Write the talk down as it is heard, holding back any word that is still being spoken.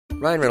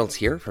Ryan Reynolds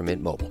here from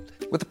Mint Mobile.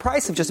 With the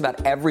price of just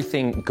about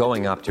everything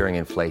going up during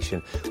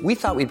inflation, we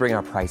thought we'd bring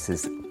our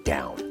prices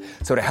down.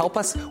 So to help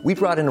us, we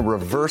brought in a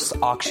reverse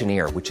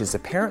auctioneer, which is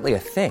apparently a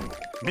thing.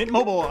 Mint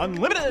Mobile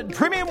Unlimited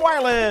Premium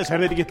Wireless. How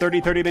to get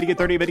 30, 30, bit to get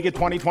 30, bit to get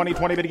 20, 20,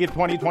 20, bit to get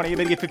 20, 20,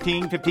 bit to get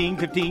 15, 15,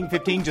 15,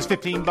 15, just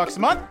 $15 a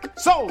month?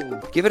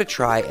 Sold! Give it a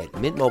try at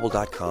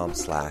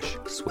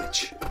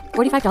mintmobile.com/switch.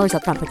 $45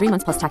 up front for 3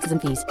 months plus taxes and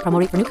fees. Promo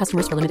rate for new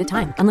customers for limited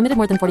time. Unlimited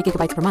more than 40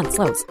 gigabytes per month.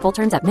 Slows full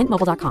terms at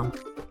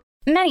mintmobile.com.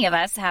 Many of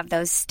us have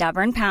those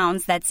stubborn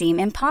pounds that seem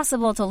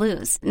impossible to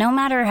lose, no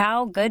matter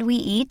how good we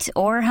eat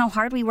or how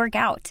hard we work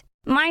out.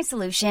 My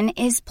solution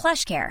is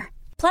PlushCare.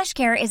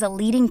 PlushCare is a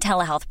leading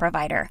telehealth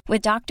provider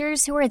with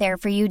doctors who are there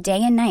for you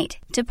day and night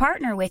to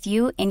partner with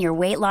you in your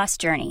weight loss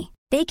journey.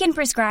 They can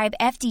prescribe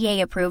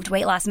FDA-approved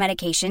weight loss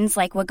medications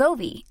like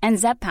Wegovy and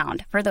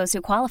Zepbound for those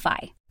who qualify.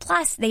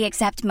 Plus, they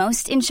accept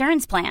most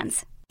insurance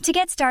plans. To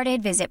get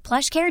started, visit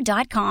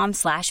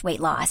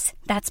plushcare.com/weightloss.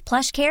 That's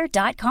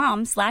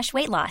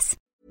plushcare.com/weightloss.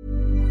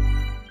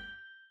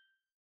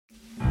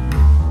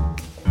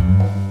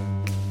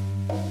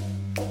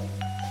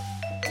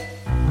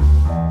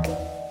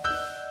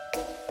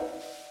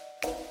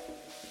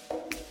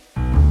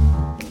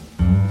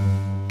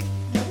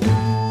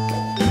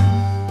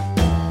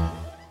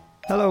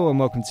 Hello and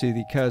welcome to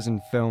the Curzon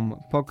Film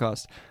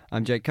Podcast.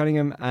 I'm Jake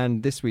Cunningham,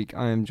 and this week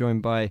I am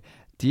joined by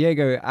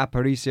Diego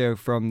Aparicio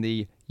from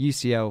the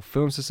UCL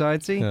Film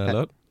Society.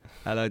 Hello.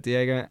 Hello,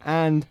 Diego.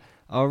 And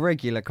our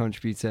regular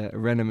contributor,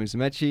 Rena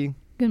Musumeci.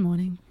 Good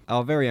morning.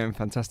 Our very own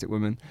fantastic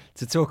woman,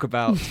 to talk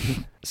about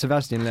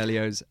Sebastián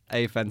Lelio's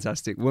A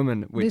Fantastic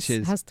Woman, which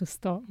this is... has to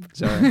stop.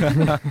 Sorry.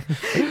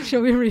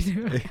 Shall we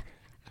redo it?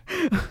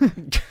 I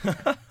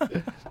thought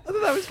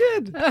that was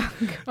good. Oh,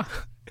 God.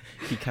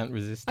 You can't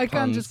resist I puns.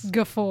 can't just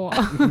guffaw.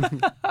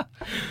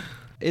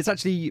 It's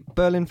actually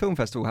Berlin Film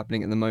Festival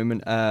happening at the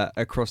moment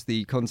across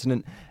the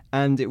continent,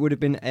 and it would have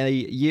been a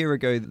year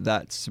ago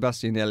that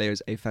Sebastián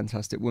Lelio's A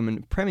Fantastic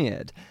Woman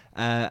premiered,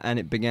 and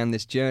it began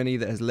this journey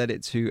that has led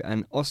it to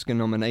an Oscar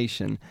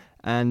nomination.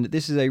 And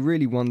this is a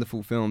really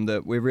wonderful film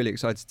that we're really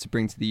excited to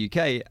bring to the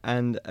UK.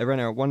 And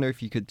Irena, I wonder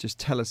if you could just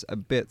tell us a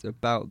bit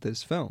about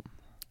this film.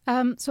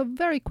 So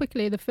very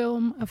quickly, the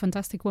film A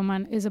Fantastic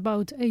Woman is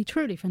about a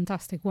truly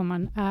fantastic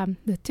woman.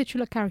 The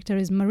titular character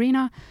is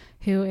Marina,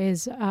 who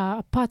is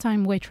a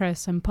part-time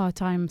waitress and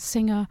part-time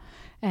singer,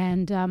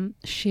 and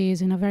she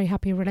is in a very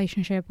happy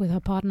relationship with her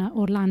partner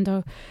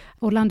Orlando.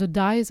 Orlando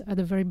dies at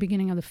the very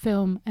beginning of the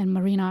film, and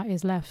Marina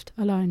is left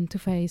alone to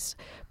face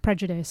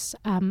prejudice.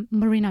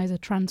 Marina is a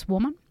trans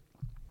woman.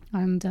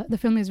 And the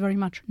film is very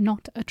much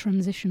not a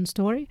transition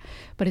story,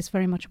 but it's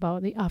very much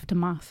about the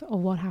aftermath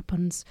of what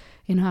happens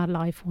in her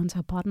life once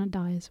her partner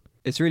dies.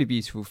 It's a really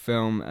beautiful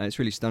film. It's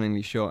really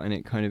stunningly shot, and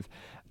it kind of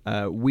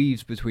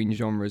weaves between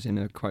genres in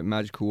a quite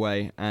magical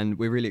way. And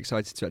we're really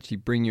excited to actually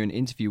bring you an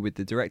interview with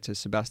the director,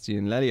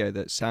 Sebastián Lelio,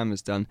 that Sam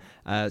has done.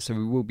 So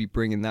we will be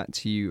bringing that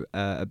to you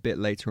a bit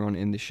later on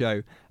in the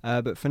show.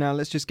 But for now,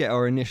 let's just get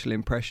our initial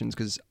impressions,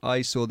 because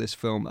I saw this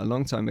film a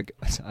long time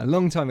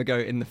ago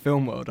in the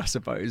film world, I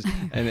suppose.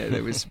 And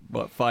it was,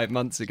 5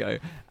 months ago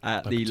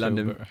at the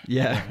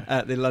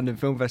London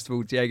Film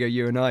Festival. Diego,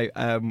 you and I,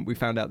 we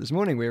found out this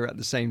morning we were at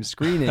the same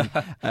screening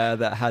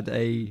that had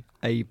a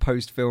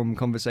post-film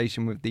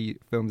conversation with the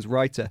film's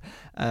writer,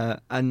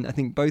 and I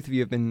think both of you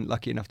have been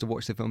lucky enough to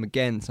watch the film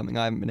again, something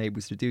I haven't been able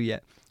to do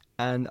yet.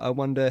 And I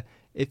wonder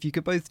if you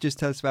could both just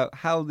tell us about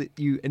how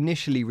you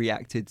initially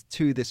reacted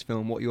to this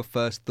film, what your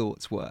first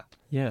thoughts were.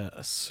 Yeah,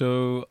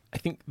 so I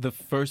think the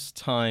first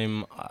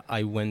time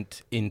I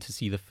went in to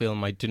see the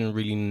film, I didn't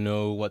really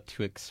know what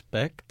to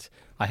expect.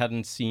 I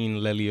hadn't seen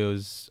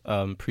Lelio's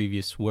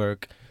previous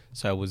work,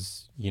 so I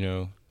was,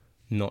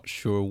 not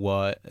sure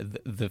what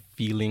the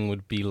feeling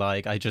would be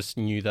like. I just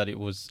knew that it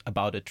was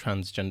about a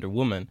transgender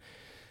woman.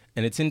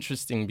 And it's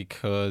interesting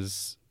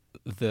because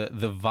the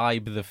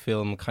vibe the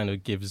film kind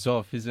of gives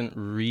off isn't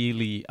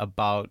really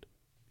about,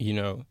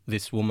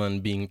 this woman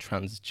being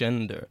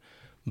transgender,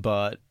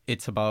 but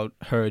it's about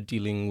her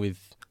dealing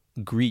with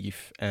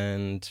grief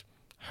and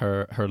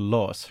her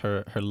loss.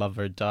 Her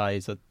lover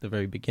dies at the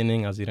very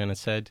beginning, as Irene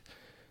said.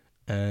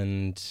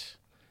 And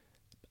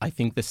I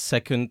think the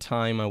second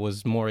time I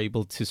was more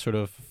able to sort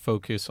of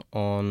focus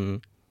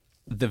on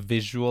the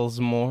visuals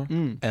more.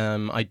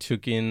 I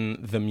took in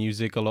the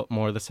music a lot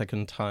more the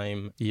second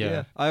time.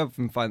 Yeah. I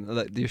often find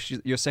that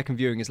your second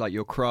viewing is like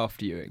your craft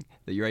viewing,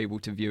 that you're able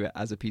to view it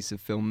as a piece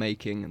of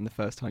filmmaking, and the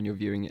first time you're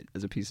viewing it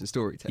as a piece of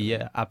storytelling.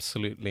 Yeah,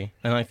 absolutely.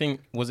 And I think,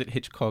 was it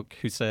Hitchcock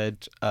who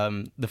said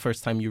the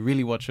first time you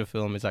really watch a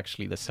film is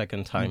actually the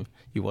second time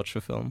you watch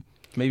a film?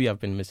 Maybe I've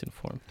been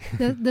misinformed.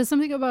 There's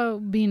something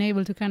about being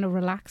able to kind of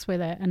relax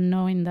with it and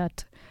knowing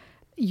that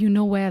you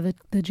know where the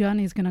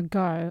journey is going to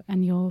go,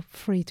 and you're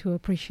free to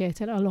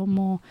appreciate it a lot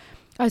more.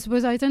 I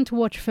suppose I tend to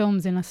watch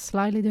films in a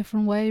slightly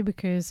different way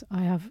because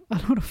I have a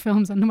lot of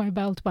films under my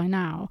belt by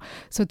now.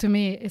 So to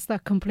me, it's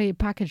that complete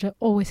package that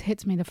always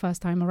hits me the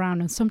first time around.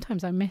 And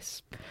sometimes I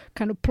miss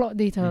kind of plot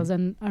details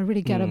and I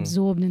really get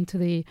absorbed into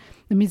the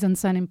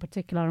mise-en-scène in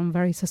particular. I'm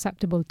very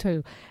susceptible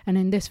too. And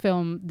in this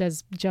film,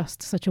 there's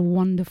just such a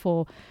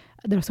wonderful...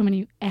 There are so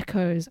many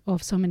echoes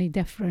of so many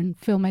different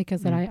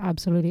filmmakers that I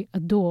absolutely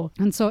adore.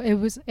 And so it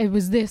was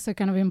this that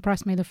kind of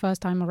impressed me the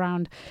first time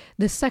around.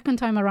 The second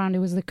time around, it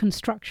was the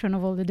construction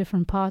of all the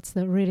different parts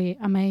that really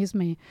amazed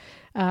me,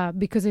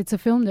 because it's a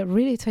film that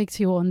really takes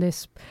you on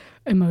this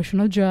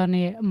emotional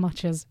journey,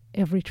 much as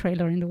every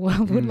trailer in the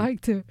world would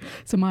like to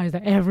surmise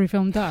that every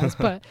film does.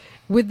 But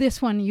with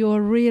this one,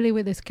 you're really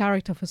with this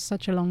character for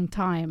such a long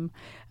time.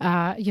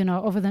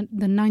 Over the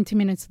 90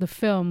 minutes of the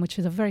film, which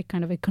is a very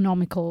kind of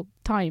economical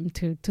time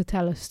to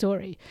tell a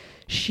story,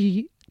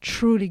 she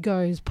truly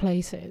goes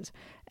places.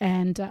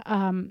 And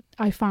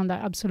I found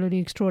that absolutely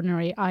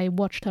extraordinary. I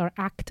watched her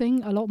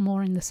acting a lot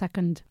more in the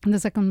second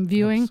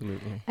viewing.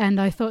 Absolutely.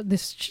 And I thought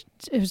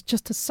it was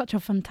just such a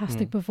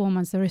fantastic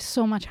performance. There is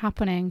so much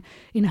happening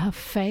in her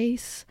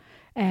face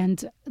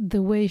and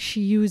the way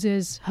she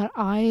uses her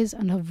eyes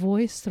and her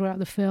voice throughout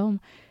the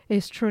film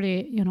is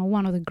truly,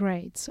 one of the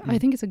greats. I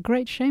think it's a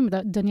great shame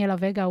that Daniela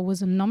Vega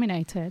wasn't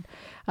nominated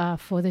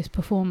for this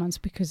performance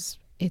because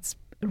it's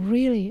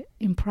really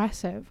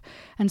impressive.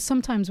 And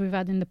sometimes we've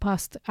had in the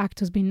past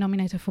actors being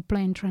nominated for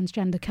playing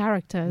transgender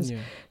characters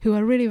who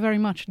are really very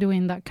much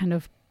doing that kind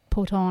of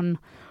put on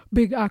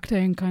big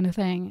acting kind of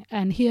thing.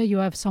 And here you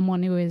have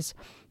someone who is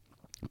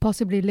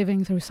possibly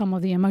living through some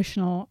of the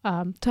emotional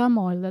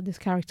turmoil that this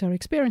character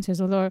experiences,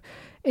 although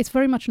it's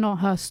very much not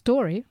her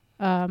story.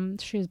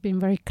 She's been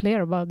very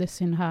clear about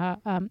this in her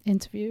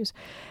interviews.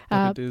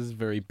 But it is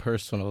very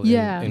personal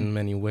in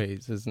many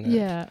ways, isn't it?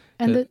 Yeah,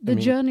 and the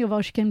journey of how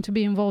she came to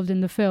be involved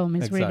in the film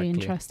is really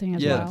interesting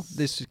as well. Yeah,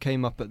 this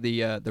came up at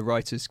the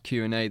writers'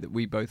 Q&A that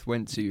we both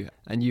went to,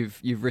 and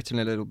you've written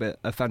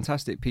a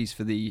fantastic piece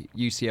for the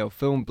UCL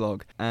film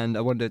blog, and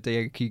I wonder,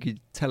 Diego, you could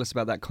tell us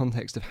about that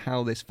context of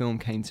how this film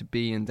came to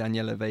be and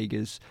Daniela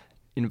Vega's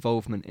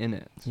involvement in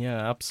it.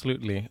 Yeah,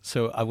 absolutely.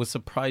 So I was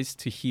surprised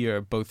to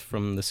hear both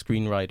from the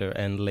screenwriter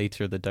and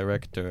later the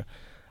director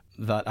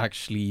that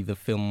actually the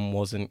film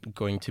wasn't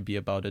going to be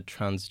about a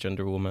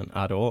transgender woman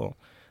at all.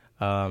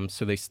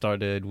 So they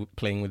started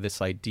playing with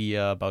this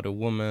idea about a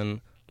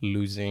woman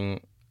losing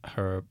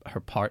her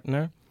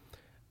partner.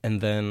 And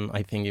then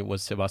I think it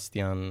was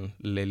Sebastián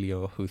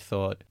Lelio who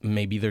thought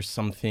maybe there's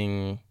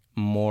something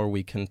more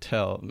we can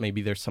tell.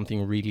 Maybe there's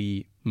something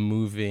really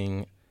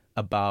moving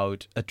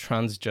about a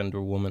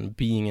transgender woman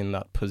being in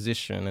that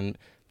position and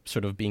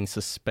sort of being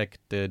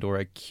suspected or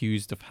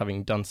accused of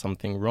having done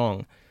something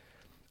wrong.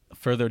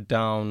 Further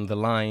down the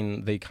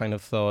line, they kind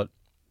of thought,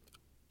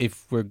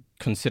 if we're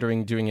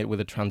considering doing it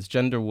with a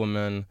transgender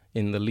woman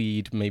in the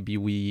lead, maybe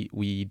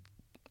we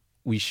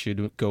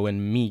should go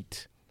and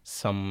meet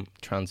some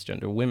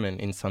transgender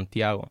women in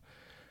Santiago.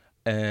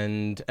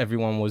 And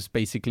everyone was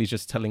basically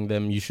just telling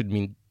them you should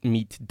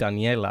meet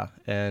Daniela,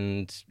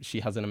 and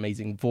she has an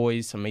amazing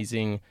voice,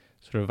 amazing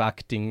sort of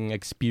acting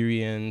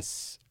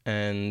experience,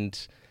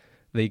 and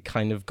they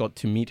kind of got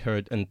to meet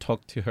her and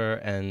talk to her,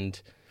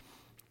 and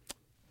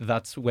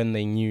that's when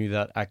they knew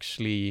that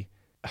actually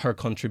her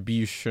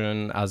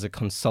contribution as a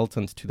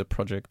consultant to the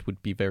project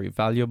would be very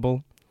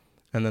valuable,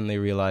 and then they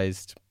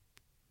realized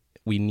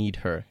we need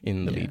her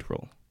in the lead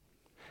role.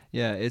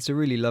 Yeah, it's a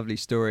really lovely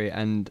story,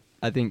 and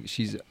I think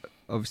she's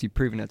obviously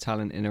proven her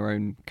talent in her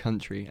own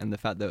country, and the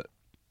fact that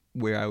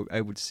we're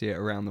able to see it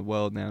around the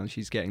world now and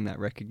she's getting that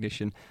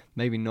recognition,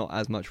 maybe not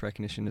as much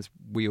recognition as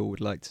we all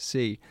would like to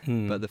see,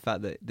 but the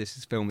fact that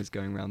this film is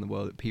going around the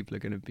world, that people are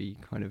going to be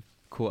kind of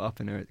caught up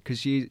in her, because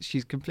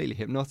she's completely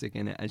hypnotic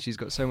in it, and she's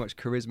got so much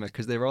charisma,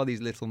 because there are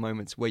these little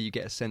moments where you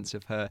get a sense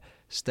of her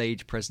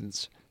stage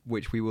presence,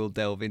 which we will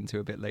delve into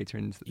a bit later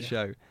into the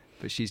show,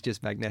 but she's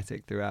just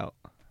magnetic throughout.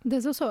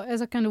 There's also,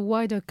 as a kind of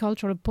wider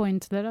cultural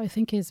point that I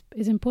think is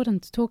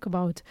important to talk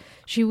about,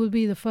 she will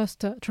be the first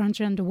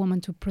transgender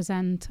woman to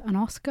present an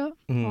Oscar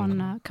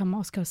on come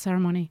Oscar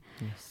ceremony.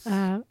 Yes.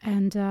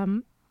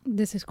 And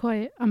this is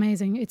quite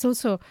amazing. It's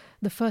also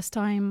the first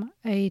time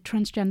a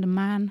transgender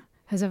man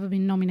has ever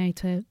been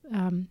nominated.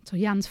 So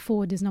Jans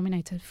Ford is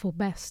nominated for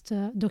Best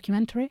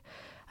Documentary,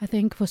 I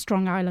think, for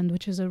Strong Island,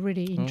 which is a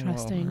really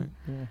interesting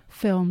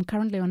film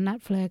currently on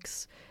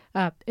Netflix.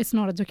 It's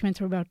not a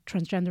documentary about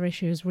transgender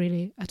issues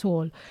really at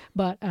all,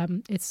 but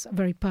it's a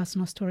very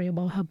personal story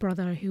about her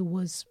brother who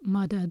was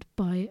murdered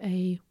by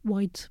a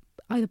white,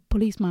 either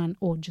policeman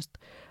or just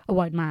a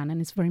white man,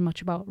 and it's very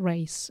much about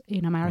race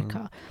in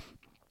America.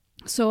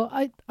 So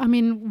I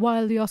mean,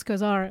 while the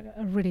Oscars are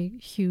a really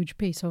huge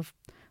piece of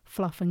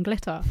fluff and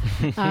glitter,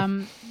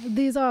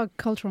 these are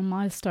cultural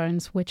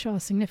milestones which are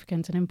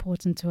significant and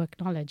important to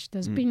acknowledge.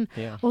 There's been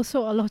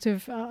also a lot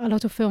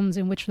of films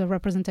in which the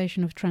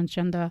representation of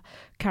transgender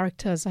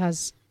characters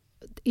has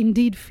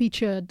indeed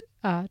featured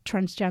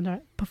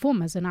transgender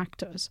performers and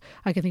actors.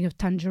 I can think of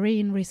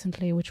Tangerine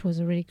recently, which was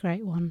a really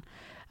great one.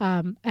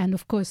 And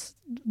of course,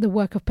 the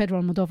work of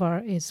Pedro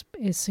Almodovar is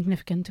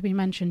significant to be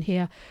mentioned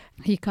here.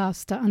 He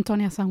cast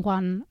Antonia San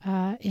Juan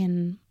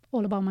in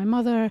All About My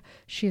Mother.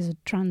 She's a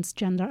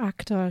transgender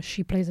actor.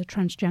 She plays a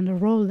transgender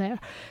role there.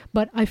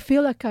 But I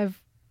feel like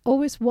I've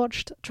always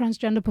watched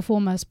transgender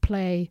performers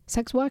play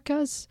sex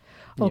workers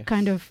or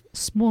kind of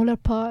smaller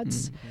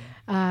parts.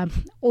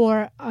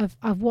 Or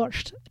I've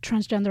watched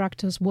transgender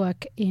actors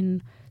work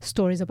in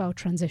stories about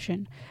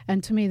transition.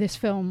 And to me, this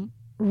film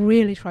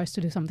really tries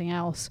to do something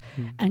else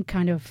and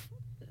kind of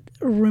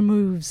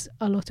removes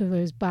a lot of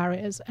those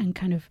barriers and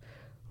kind of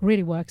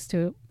really works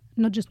to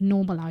not just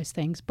normalize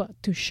things,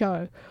 but to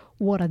show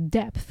what a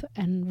depth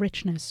and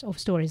richness of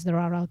stories there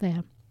are out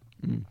there.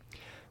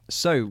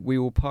 So we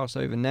will pass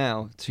over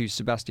now to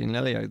Sebastián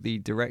Lelio, the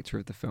director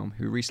of the film,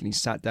 who recently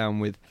sat down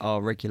with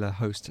our regular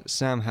host,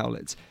 Sam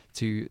Howlett,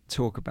 to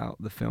talk about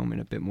the film in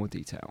a bit more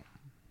detail.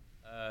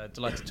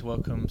 Delighted to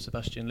welcome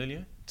Sebastián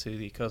Lelio to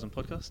the Curzon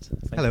podcast.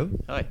 Hello.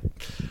 Hi.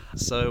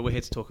 So we're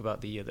here to talk about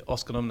the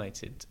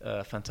Oscar-nominated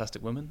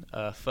Fantastic Woman.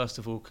 First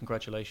of all,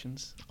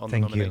 congratulations on the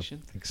nomination.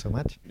 Thank you. Thanks so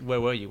much. Where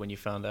were you when you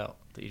found out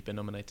that you'd been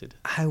nominated?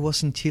 I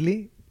was in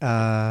Chile,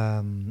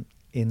 in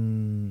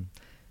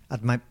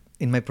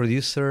my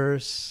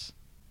producers.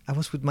 I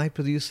was with my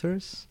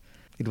producers.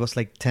 It was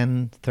like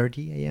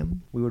 10:30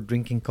 a.m. We were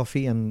drinking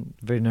coffee and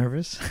very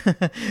nervous,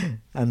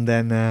 and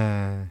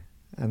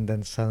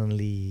then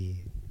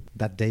suddenly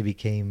that day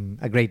became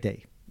a great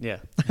day. Yeah.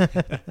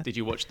 Did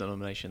you watch the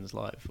nominations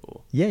live?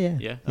 Or? Yeah.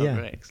 Yeah? Oh, yeah.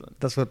 Great, excellent.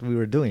 That's what we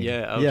were doing.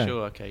 Yeah, oh, yeah.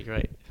 Sure, okay,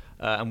 great.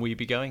 And will you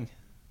be going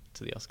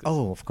to the Oscars?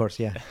 Oh, of course,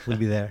 yeah. We'll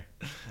be there.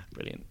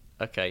 Brilliant.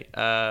 Okay,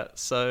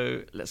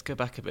 so let's go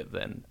back a bit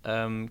then.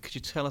 Could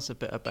you tell us a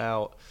bit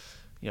about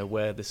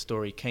where this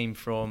story came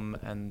from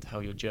and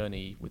how your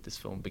journey with this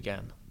film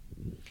began?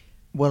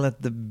 Well,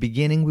 at the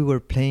beginning, we were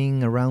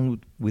playing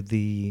around with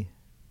the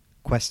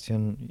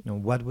question,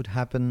 what would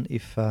happen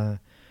if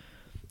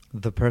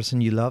the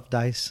person you love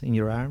dies in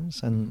your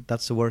arms, and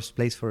that's the worst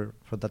place for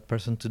that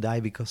person to die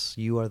because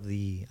you are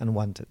the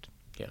unwanted.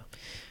 Yeah.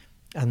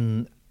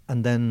 And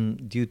then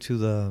due to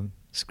the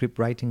script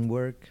writing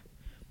work,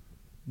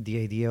 the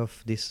idea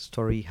of this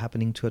story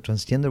happening to a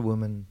transgender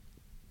woman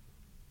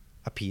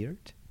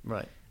appeared.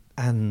 Right.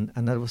 And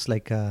that was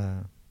like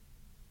a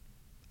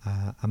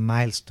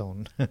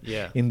milestone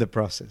in the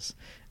process.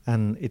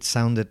 And it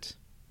sounded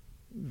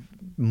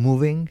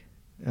moving,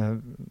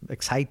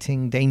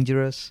 exciting,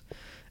 dangerous,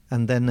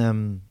 and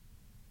then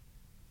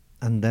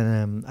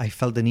I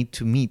felt the need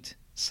to meet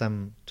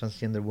some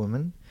transgender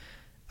women.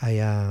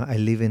 I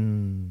live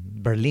in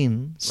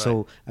Berlin,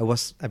 so I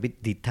was a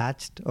bit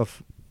detached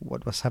of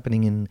what was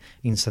happening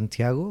in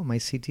Santiago, my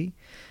city.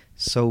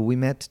 So we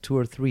met 2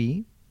 or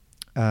 3,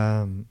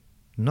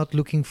 not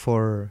looking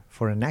for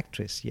an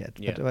actress yet,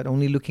 but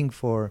only looking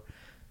for.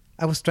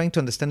 I was trying to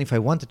understand if I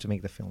wanted to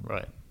make the film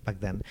back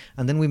then.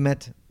 And then we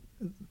met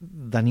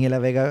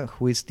Daniela Vega,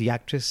 who is the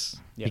actress.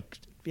 Yeah.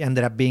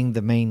 Ended up being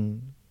the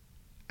main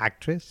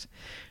actress.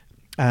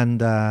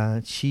 And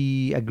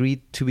she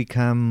agreed to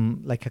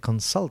become like a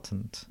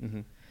consultant.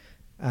 Mm-hmm.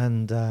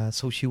 And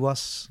so she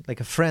was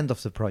like a friend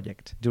of the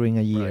project during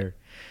a year. Right.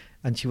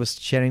 And she was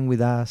sharing with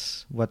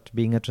us what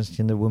being a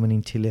transgender woman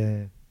in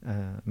Chile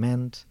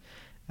meant.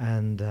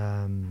 And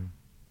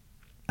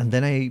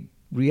then I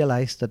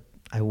realized that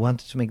I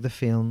wanted to make the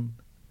film,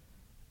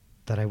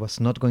 that I was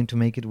not going to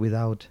make it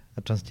without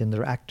a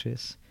transgender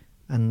actress,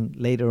 and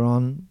later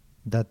on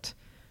that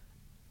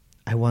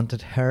I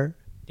wanted her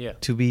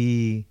to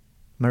be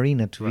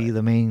Marina, to be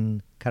the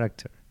main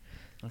character.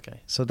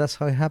 Okay. So that's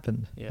how it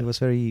happened. Yeah. It was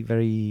very,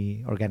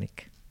 very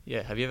organic.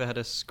 Yeah. Have you ever had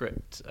a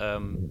script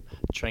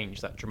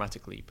change that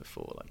dramatically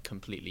before, like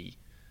completely?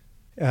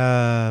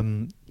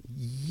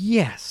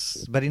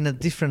 Yes, but in a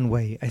different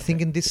way. I think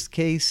in this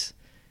case,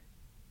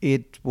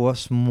 it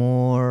was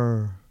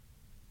more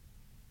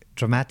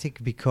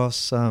dramatic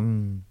because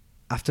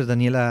after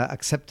Daniela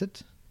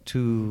accepted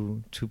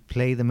to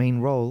play the main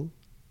role,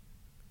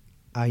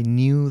 I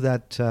knew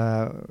that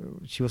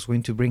she was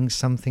going to bring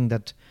something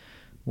that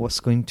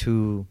was going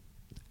to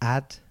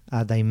add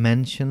a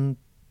dimension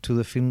to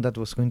the film that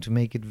was going to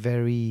make it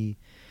very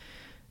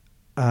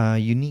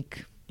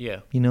unique.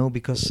 Yeah.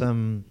 Because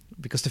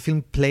the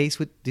film plays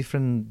with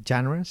different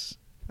genres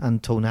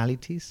and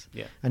tonalities.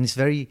 Yeah. And it's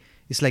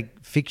like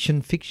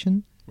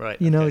fiction. Right.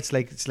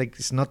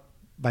 It's not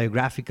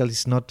biographical.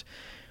 It's not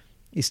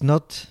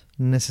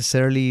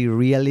necessarily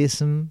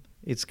realism.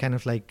 It's kind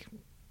of like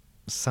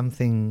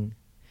something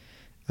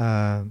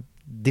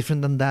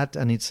different than that,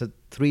 and it's a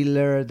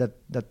thriller that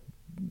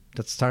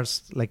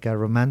starts like a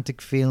romantic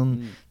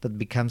film that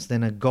becomes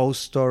then a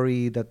ghost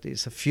story that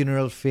is a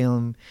funeral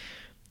film,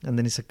 and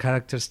then it's a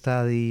character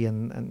study,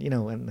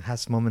 and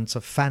has moments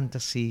of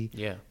fantasy.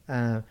 Yeah.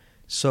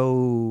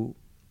 So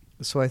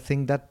I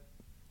think that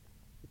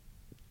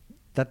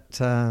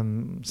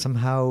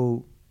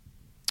somehow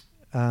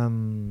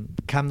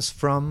comes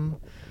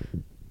from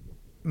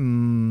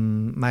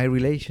my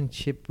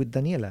relationship with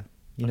Daniela.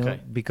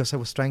 Because I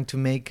was trying to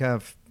make a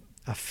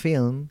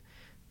film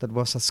that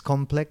was as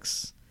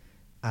complex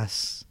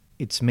as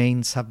its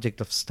main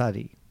subject of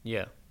study.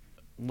 Yeah.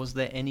 Was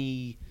there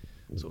any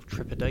sort of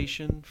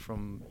trepidation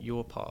from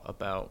your part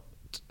about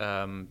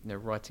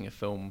writing a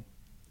film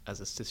as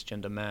a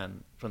cisgender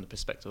man from the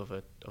perspective of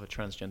a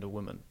transgender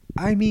woman?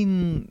 I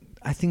mean,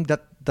 I think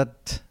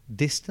that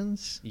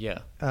distance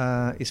Yeah.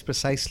 is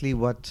precisely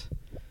what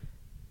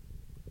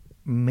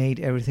made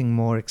everything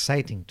more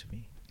exciting to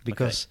me,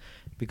 because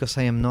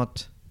I am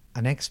not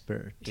an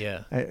expert.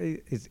 Yeah.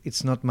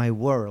 It's not my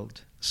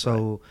world.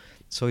 So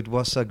it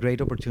was a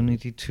great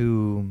opportunity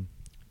to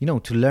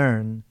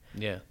learn,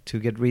 Yeah. to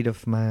get rid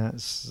of my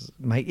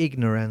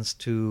ignorance,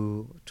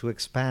 to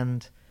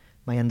expand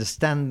my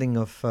understanding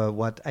of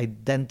what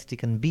identity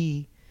can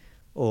be,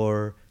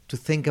 or to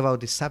think about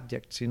the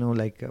subjects.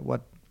 Like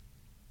what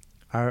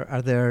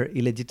are there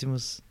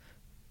illegitimate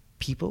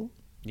people,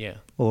 Yeah.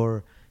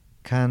 or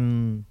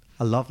can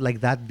a love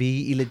like that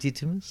be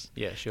illegitimate?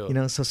 Yeah,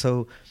 sure.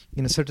 So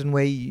in a certain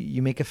way,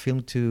 you make a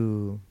film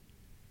to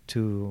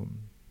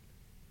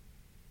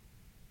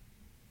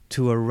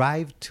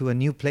arrive to a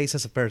new place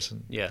as a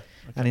person. Yeah.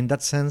 Okay. And in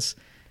that sense,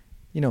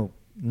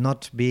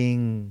 not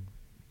being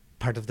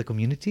part of the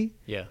community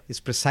Yeah. is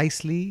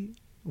precisely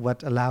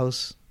what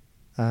allows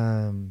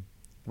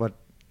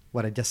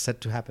what I just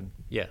said to happen.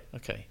 Yeah.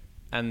 Okay.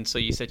 And so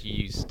you said you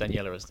used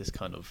Daniela as this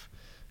kind of,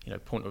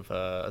 point of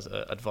as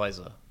an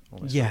advisor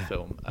almost for the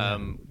film.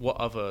 What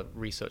other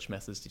research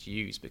methods did you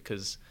use?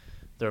 Because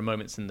there are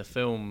moments in the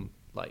film,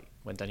 like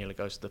when Daniela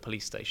goes to the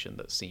police station,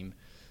 that seem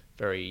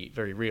very,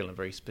 very real and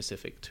very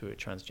specific to a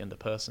transgender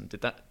person.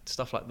 Did that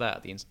stuff like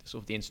that,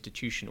 the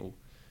institutional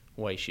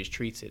way she's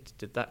treated,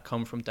 did that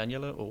come from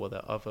Daniela, or were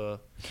there other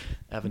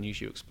avenues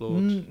you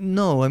explored?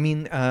 No, I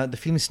mean, the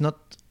film is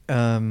not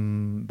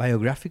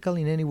biographical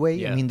in any way.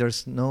 Yeah. I mean,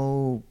 there's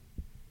no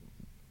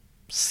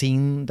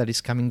scene that is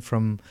coming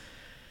from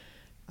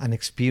an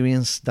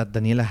experience that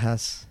Daniela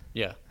has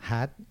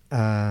had.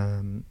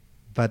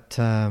 But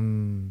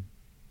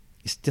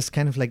it's just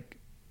kind of like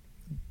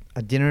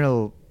a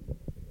general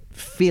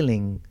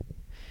feeling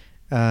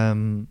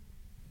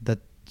that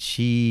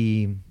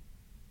she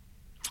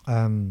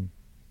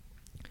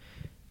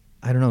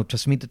I don't know,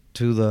 transmitted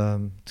to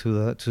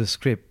the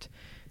script,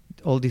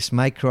 all these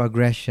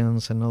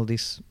microaggressions and all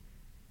these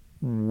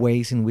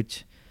ways in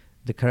which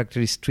the character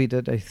is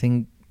treated. I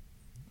think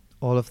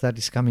all of that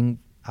is coming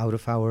out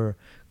of our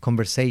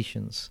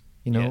conversations,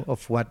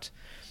 of what,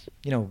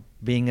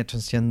 being a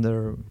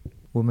transgender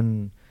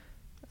woman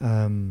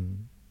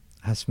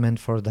has meant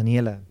for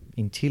Daniela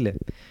in Chile.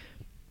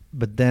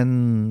 But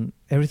then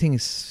everything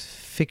is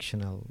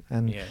fictional,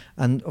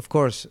 and of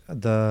course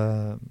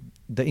the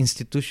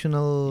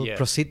institutional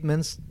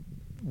proceedings,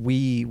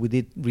 we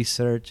did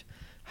research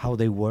how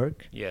they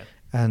work,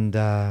 and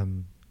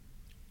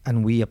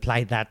we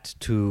apply that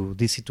to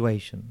this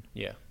situation.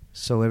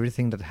 So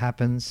everything that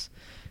happens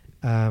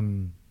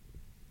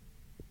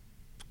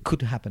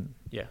could happen.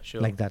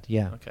 Like that.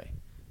 Okay.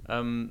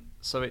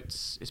 So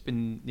it's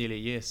been nearly a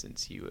year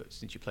since you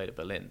played at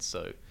Berlin.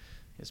 So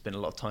it's been a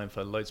lot of time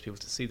for loads of people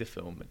to see the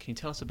film. Can you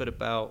tell us a bit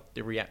about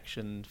the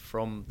reaction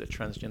from the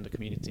transgender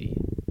community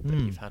that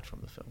you've had from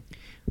the film?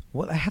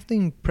 Well, I have the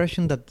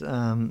impression that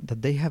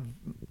that they have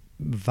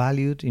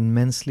valued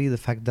immensely the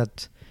fact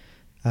that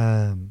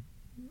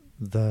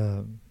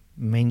the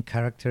main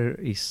character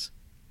is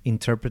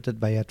interpreted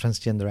by a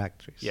transgender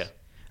actress.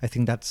 I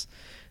think that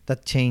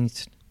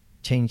changed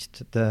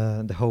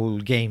the whole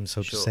game,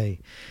 so to say.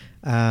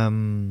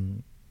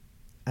 And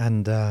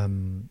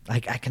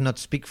I cannot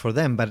speak for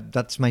them, but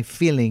that's my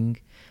feeling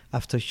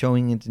after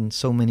showing it in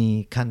so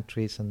many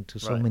countries and to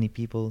so many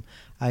people.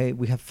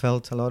 We have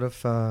felt a lot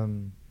of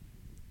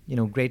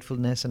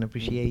gratefulness and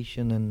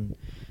appreciation,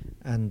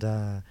 and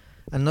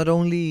not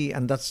only,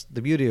 and that's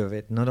the beauty of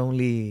it, not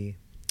only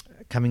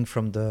coming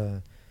from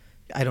the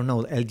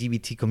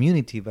LGBT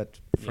community, but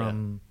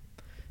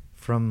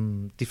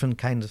from different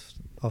kinds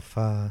of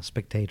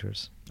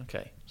spectators.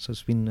 Okay. So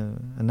it's been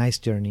a nice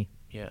journey.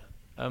 Yeah.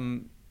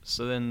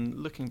 So then,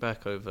 looking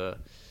back over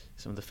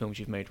some of the films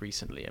you've made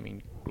recently, I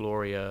mean,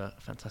 Gloria,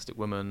 Fantastic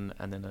Woman,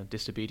 and then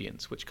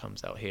Disobedience, which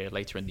comes out here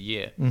later in the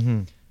year.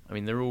 Mm-hmm. I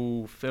mean, they're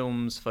all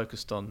films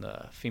focused on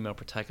female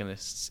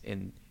protagonists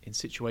in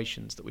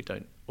situations that we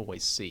don't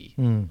always see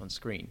on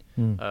screen.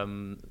 I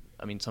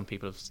mean, some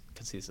people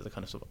can see this as a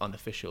kind of sort of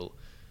unofficial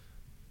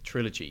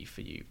trilogy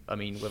for you. I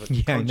mean, whether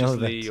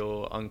consciously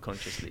or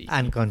unconsciously.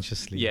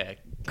 Unconsciously. Yeah.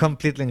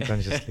 Completely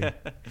unconsciously.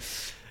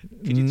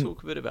 Could you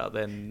talk a bit about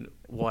then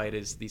why it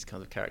is these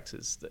kinds of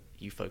characters that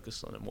you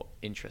focus on and what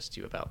interests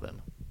you about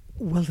them?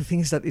 Well, the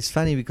thing is that it's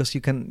funny because you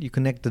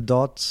connect the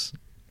dots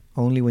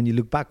only when you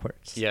look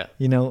backwards. Yeah.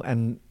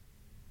 And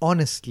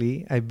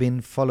honestly, I have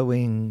been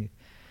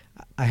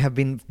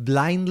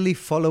blindly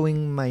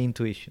following my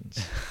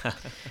intuitions.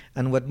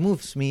 And what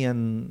moves me,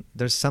 and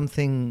there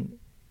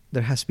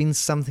has been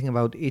something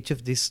about each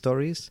of these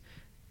stories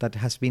that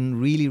has been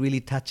really,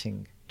 really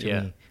touching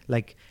to me,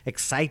 like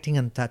exciting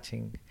and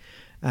touching.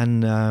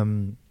 And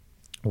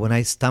when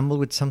I stumble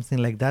with something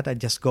like that, I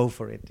just go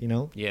for it,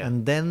 Yeah.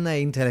 And then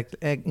I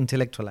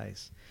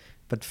intellectualize.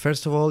 But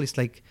first of all, it's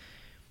like,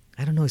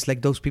 I don't know, it's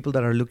like those people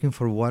that are looking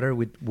for water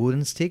with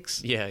wooden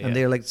sticks. Yeah. And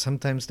they're like,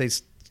 sometimes they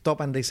stop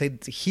and they say,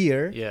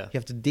 here, Yeah. you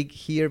have to dig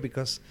here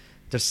because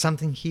there's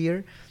something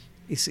here.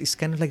 It's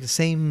kind of like the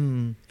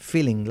same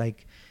feeling.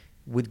 Like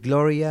with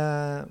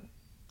Gloria,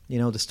 you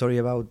know, the story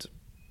about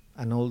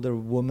an older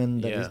woman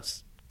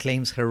that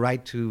claims her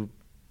right to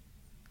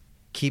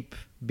keep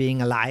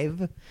being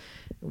alive,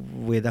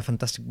 with a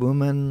fantastic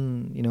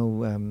woman,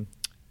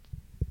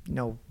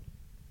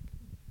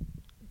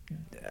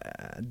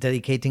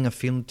 dedicating a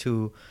film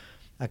to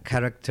a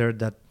character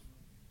that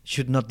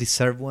should not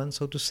deserve one,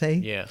 so to say.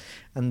 Yeah.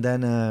 And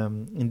then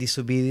in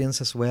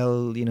Disobedience as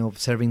well, you know,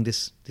 serving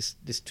these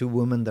two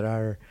women that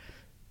are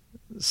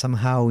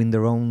somehow in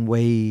their own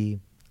way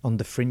on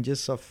the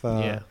fringes of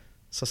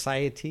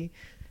society.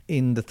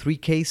 In the three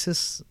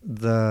cases,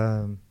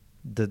 the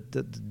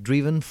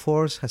driven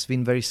force has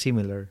been very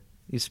similar.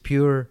 It's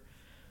pure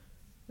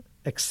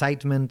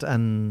excitement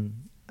and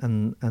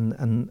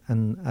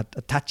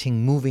a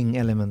touching, moving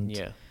element.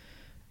 Yeah.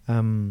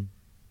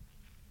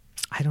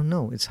 I don't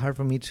know. It's hard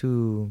for me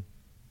to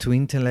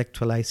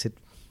intellectualize it.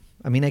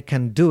 I mean, I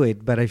can do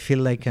it, but I feel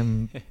like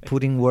I'm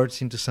putting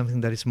words into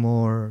something that is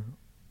more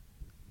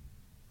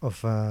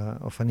of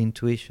an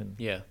intuition.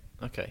 Yeah.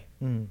 Okay.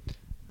 Mm.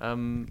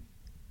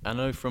 I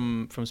know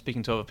from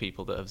speaking to other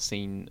people that have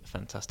seen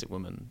Fantastic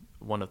Woman,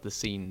 one of the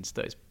scenes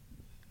that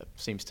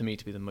seems to me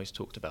to be the most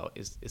talked about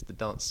is the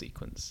dance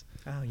sequence.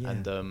 Oh yeah.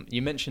 And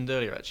you mentioned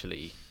earlier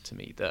actually to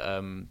me that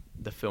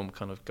the film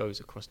kind of goes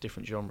across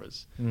different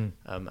genres,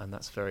 and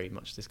that's very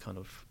much this kind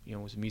of, you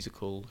know, was a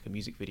musical, like a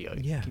music video.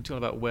 Yeah. Can you talk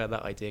about where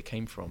that idea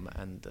came from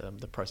and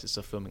the process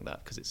of filming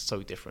that, because it's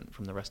so different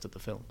from the rest of the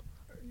film?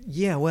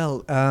 Yeah.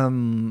 Well,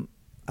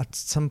 at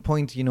some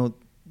point, you know,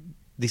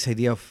 this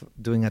idea of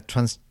doing a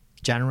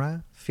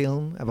transgenre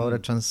film about a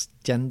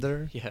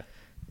transgender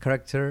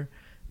character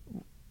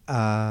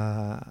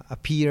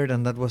appeared,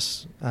 and that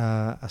was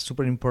a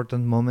super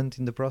important moment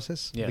in the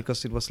process,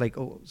 because it was like,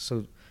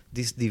 so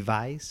this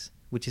device,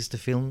 which is the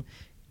film,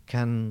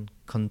 can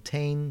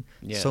contain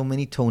so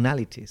many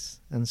tonalities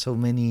and so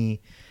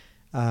many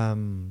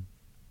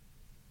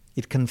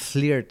it can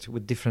flirt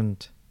with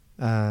different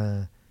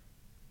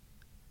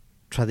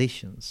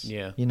traditions,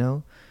 you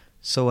know.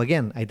 So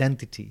again,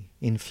 identity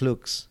in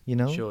flux, you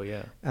know. Sure,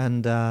 yeah.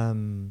 And I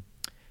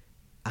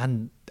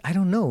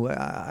don't know,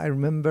 I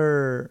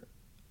remember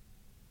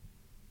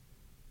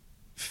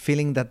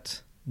feeling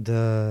that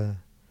the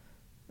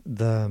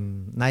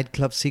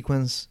nightclub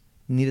sequence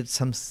needed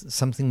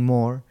something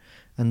more,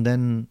 and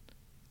then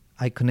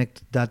I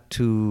connected that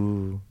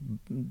to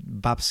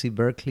Babsy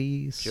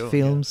Berkeley's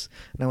films,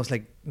 and I was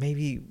like,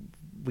 maybe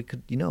we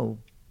could, you know,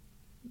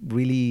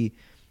 really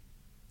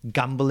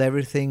gamble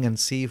everything and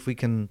see if we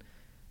can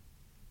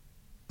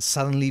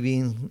suddenly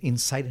be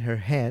inside her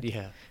head,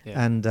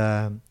 and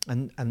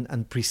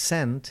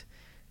present,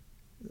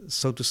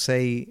 so to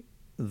say,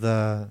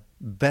 the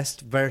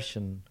best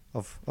version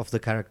of the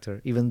character,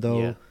 even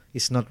though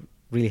it's not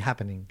really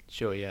happening.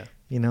 Sure, yeah.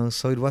 You know,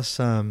 so it was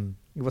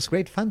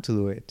great fun to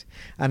do it,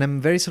 and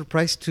I'm very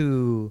surprised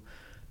to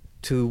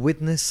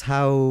witness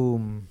how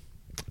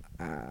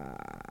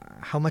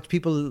much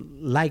people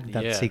like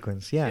that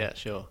sequence. Yeah,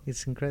 sure.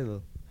 It's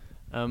incredible.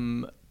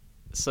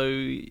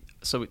 So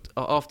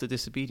after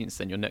Disobedience,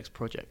 then your next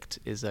project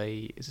is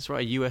this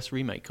right? A US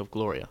remake of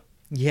Gloria?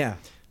 Yeah.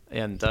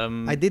 And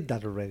I did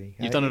that already.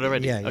 You've done it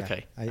already? Yeah.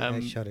 Okay.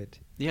 I shot it.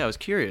 Yeah, I was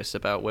curious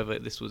about whether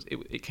this was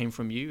it came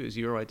from you. Is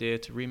your idea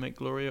to remake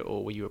Gloria,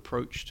 or were you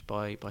approached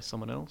by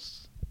someone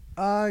else?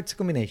 It's a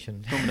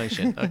combination.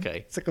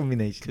 Okay. It's a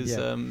combination. Because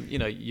you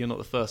know, you're not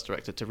the first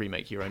director to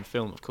remake your own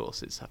film. Of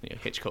course, it's happening.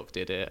 Hitchcock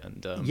did it,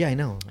 and I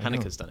know.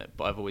 Haneke's done it.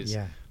 But I've always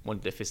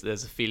wondered if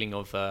there's a feeling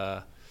of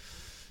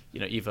you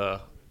know,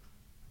 either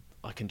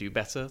I can do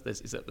better.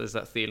 There's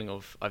that feeling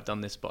of I've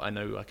done this, but I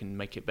know I can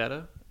make it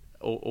better.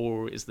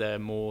 Or is there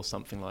more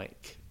something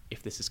like,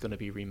 if this is going to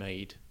be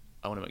remade,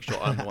 I want to make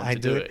sure I'm the one to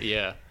do it?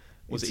 Yeah.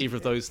 Was it either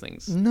of those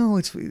things? No,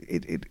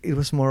 it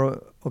was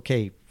more,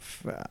 a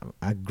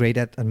great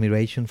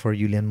admiration for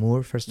Julianne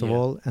Moore, first of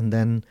all, and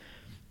then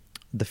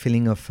the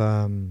feeling of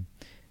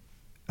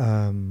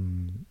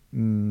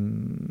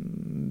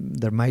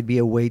there might be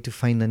a way to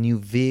find a new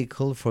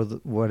vehicle for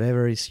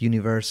whatever is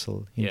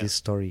universal in this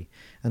story.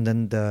 And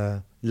then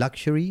the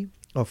luxury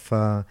of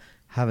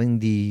having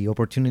the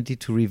opportunity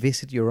to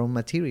revisit your own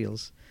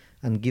materials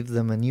and give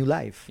them a new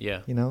life.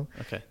 Yeah. You know?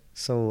 Okay.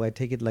 So I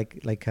take it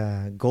like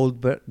a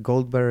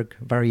Goldberg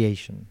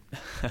variation.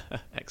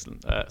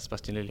 Excellent.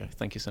 Sebastián Lelio,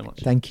 thank you so much.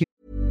 Thank you.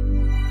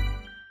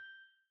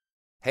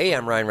 Hey,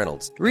 I'm Ryan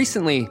Reynolds.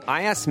 Recently,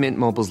 I asked Mint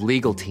Mobile's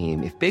legal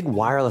team if big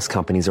wireless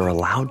companies are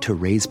allowed to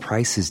raise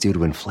prices due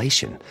to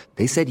inflation.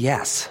 They said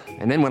yes.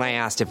 And then when I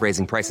asked if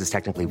raising prices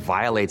technically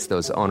violates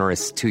those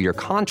onerous 2-year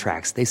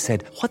contracts, they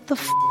said, "What the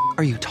f***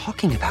 are you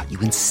talking about, you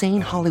insane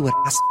Hollywood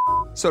ass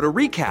f- So to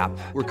recap,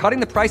 we're cutting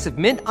the price of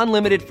Mint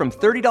Unlimited from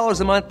 $30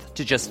 a month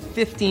to just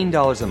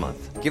 $15 a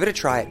month. Give it a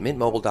try at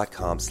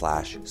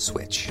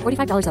mintmobile.com/switch.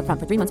 $45 up front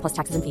for 3 months plus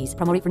taxes and fees.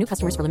 Promo rate for new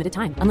customers for limited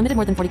time. Unlimited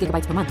more than 40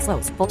 gigabytes per month.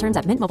 Slows full terms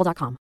at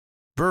mintmobile.com.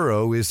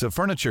 Burrow is a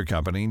furniture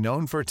company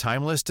known for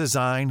timeless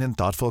design and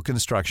thoughtful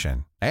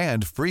construction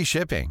and free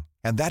shipping,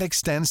 and that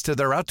extends to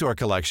their outdoor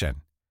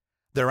collection.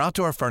 Their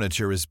outdoor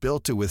furniture is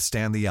built to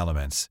withstand the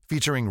elements,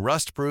 featuring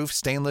rust-proof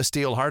stainless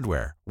steel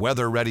hardware,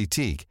 weather-ready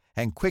teak,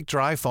 and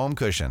quick-dry foam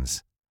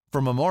cushions.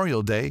 For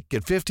Memorial Day,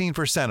 get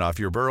 15% off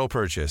your Burrow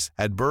purchase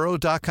at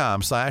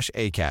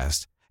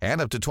burrow.com/ACAST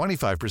and up to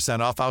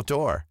 25% off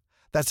outdoor.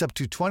 That's up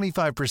to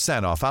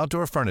 25% off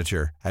outdoor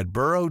furniture at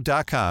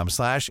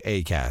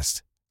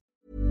burrow.com/ACAST.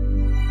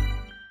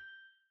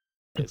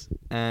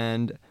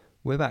 And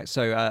we're back.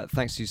 So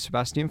thanks to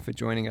Sebastián for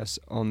joining us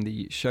on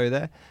the show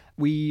there.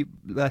 We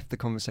left the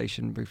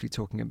conversation briefly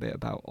talking a bit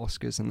about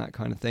Oscars and that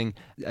kind of thing.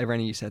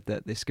 Irene, you said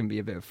that this can be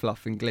a bit of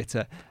fluff and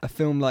glitter. A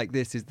film like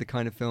this is the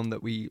kind of film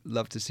that we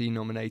love to see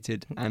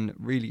nominated, and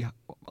really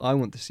I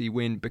want to see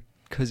win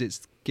because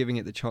it's giving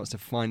it the chance to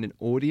find an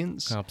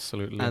audience.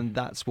 Absolutely. And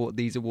that's what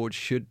these awards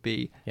should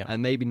be. Yeah.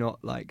 And maybe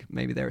not like,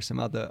 maybe there are some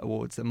other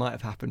awards that might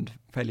have happened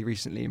fairly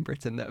recently in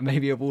Britain that are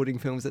maybe awarding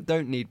films that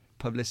don't need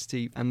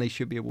publicity, and they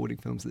should be awarding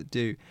films that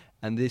do.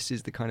 And this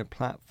is the kind of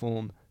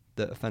platform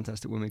that A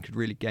Fantastic Woman could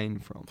really gain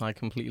from. I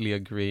completely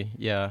agree.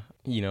 Yeah.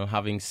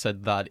 Having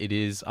said that, it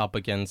is up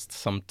against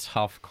some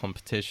tough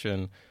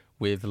competition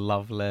with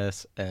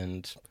Loveless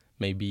and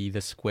maybe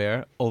The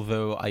Square,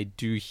 although I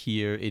do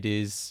hear it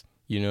is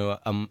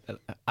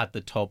at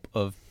the top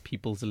of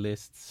people's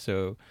lists.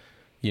 So,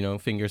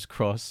 fingers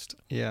crossed.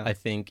 Yeah. I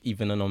think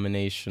even a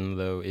nomination,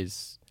 though,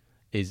 is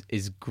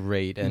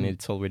great, and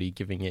it's already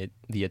giving it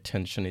the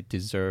attention it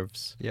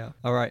deserves. Yeah.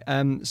 All right.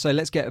 So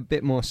let's get a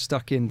bit more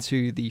stuck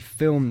into the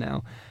film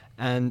now.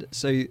 And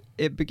so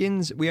it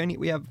begins, we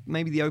have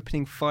maybe the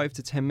opening 5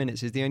 to 10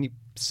 minutes is the only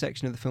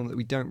section of the film that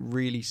we don't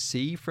really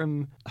see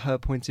from her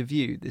point of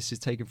view. This is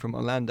taken from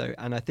Orlando.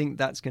 And I think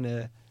that's going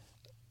to,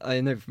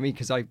 I know for me,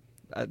 because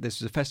this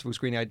was a festival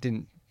screening, I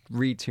didn't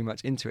read too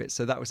much into it,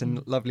 so that was a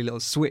lovely little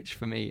switch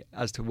for me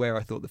as to where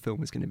I thought the film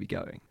was going to be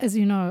going. As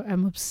you know,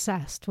 I'm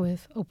obsessed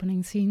with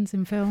opening scenes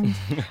in films.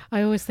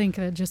 I always think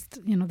that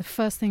just the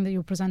first thing that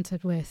you're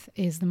presented with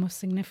is the most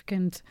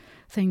significant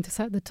thing to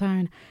set the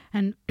tone,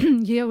 and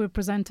here we're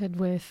presented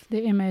with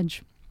the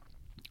image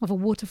of a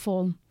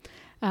waterfall.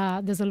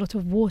 There's a lot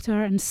of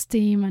water and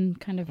steam and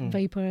kind of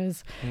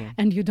vapors,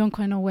 and you don't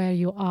quite know where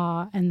you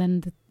are, and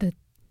then the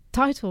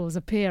titles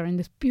appear in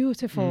this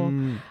beautiful,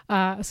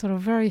 sort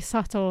of very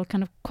subtle,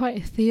 kind of quite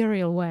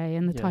ethereal way.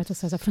 And the title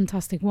says A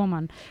Fantastic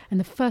Woman. And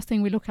the first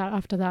thing we look at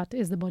after that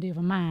is the body of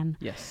a man.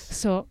 Yes.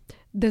 So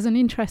there's an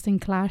interesting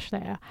clash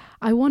there.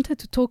 I wanted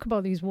to talk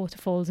about these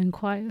waterfalls in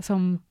quite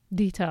some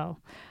detail.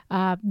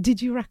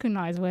 Did you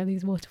recognize where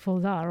these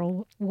waterfalls are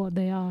or what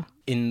they are?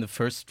 In the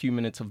first few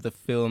minutes of the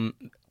film,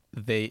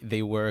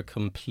 they were a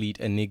complete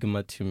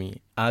enigma to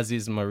me, as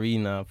is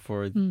Marina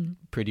for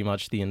pretty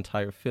much the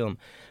entire film.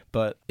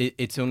 But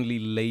it's only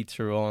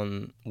later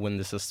on, when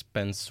the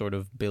suspense sort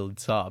of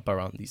builds up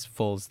around these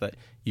falls, that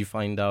you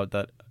find out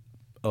that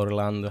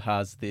Orlando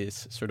has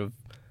this sort of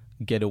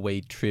getaway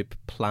trip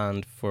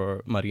planned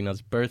for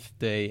Marina's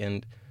birthday,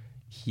 and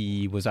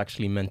he was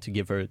actually meant to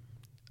give her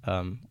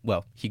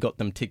he got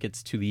them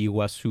tickets to the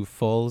Iguazu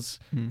Falls,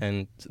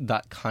 and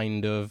that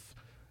kind of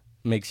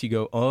makes you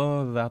go,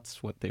 oh,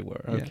 that's what they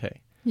were. Okay.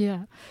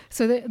 Yeah.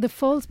 So the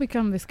falls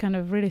become this kind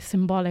of really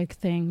symbolic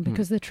thing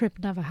because the trip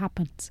never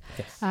happens.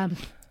 Yes.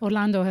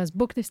 Orlando has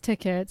booked his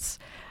tickets,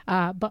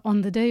 but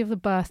on the day of the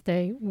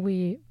birthday,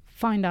 we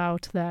find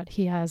out that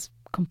he has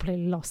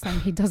completely lost them.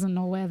 He doesn't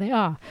know where they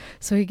are.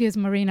 So he gives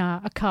Marina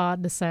a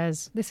card that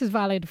says, this is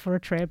valid for a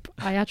trip.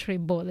 I actually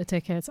bought the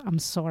tickets. I'm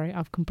sorry.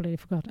 I've completely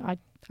forgotten. I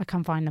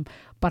can't find them,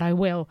 but I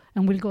will.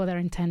 And we'll go there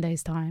in 10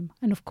 days' time.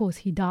 And of course,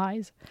 he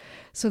dies.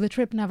 So the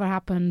trip never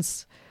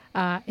happens.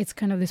 It's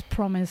kind of this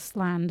promised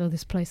land or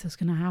this place that's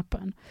going to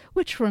happen,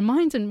 which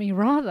reminded me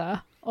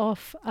rather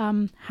of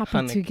Happy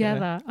Hanukkah.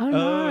 Together. Oh,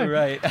 no.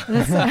 Right.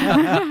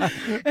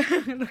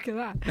 Look at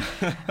that.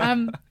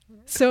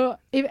 So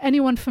if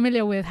anyone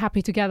familiar with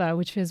Happy Together,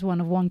 which is one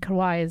of Wong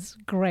Kar-wai's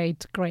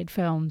great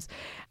films,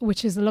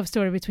 which is a love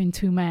story between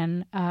two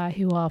men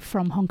who are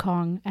from Hong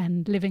Kong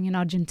and living in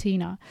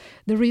Argentina.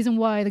 The reason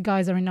why the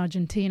guys are in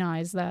Argentina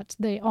is that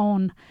they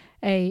own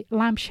a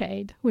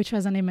lampshade which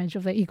has an image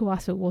of the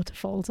Iguazu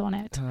waterfalls on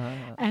it.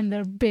 And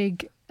their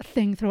big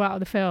thing throughout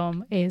the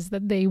film is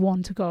that they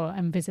want to go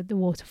and visit the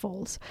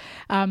waterfalls.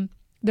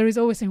 There is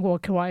always in Wong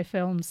Kar-wai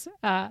films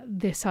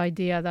this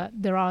idea that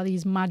there are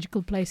these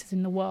magical places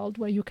in the world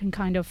where you can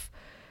kind of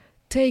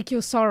take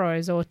your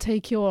sorrows or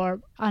take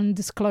your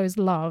undisclosed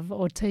love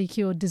or take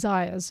your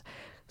desires,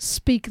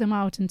 speak them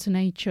out into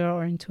nature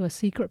or into a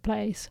secret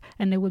place,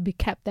 and they will be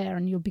kept there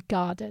and you'll be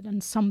guarded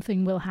and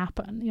something will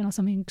happen.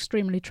 Something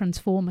extremely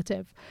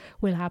transformative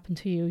will happen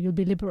to you. You'll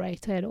be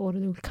liberated or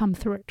it will come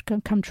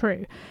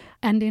true.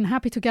 And in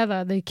Happy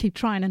Together, they keep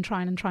trying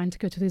to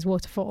go to these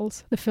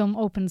waterfalls. The film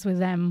opens with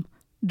them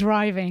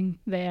driving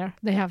there,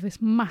 they have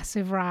this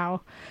massive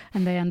row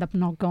and they end up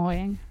not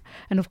going.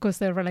 And of course,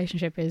 their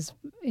relationship is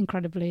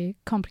incredibly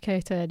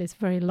complicated. It's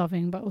very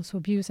loving, but also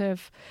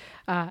abusive.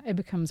 It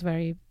becomes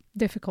very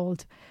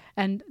difficult.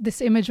 And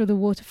this image of the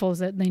waterfalls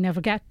that they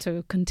never get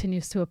to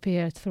continues to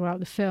appear throughout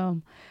the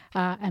film.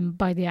 And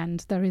by the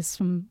end, there is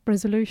some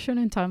resolution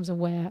in terms of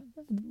where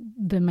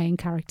the main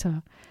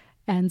character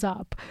ends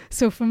up.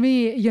 So for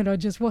me,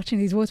 just watching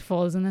these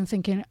waterfalls and then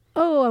thinking,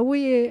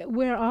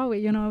 where are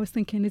we? I was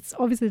thinking it's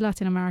obviously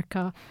Latin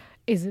America.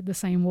 Is it the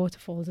same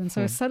waterfalls? And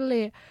so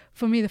suddenly,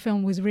 for me, the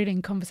film was really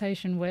in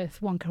conversation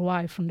with Wong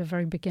Kar-wai from the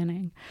very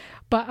beginning.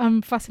 But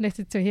I'm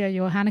fascinated to hear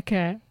your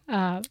Haneke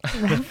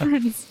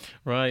reference.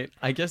 Right.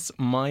 I guess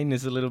mine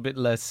is a little bit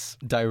less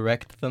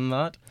direct than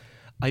that.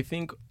 I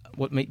think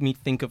what made me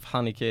think of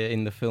Haneke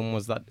in the film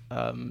was that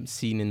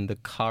scene in the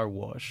car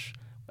wash.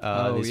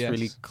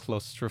 Really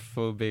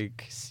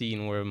claustrophobic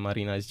scene where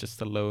Marina is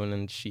just alone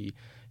and she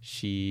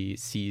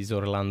sees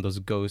Orlando's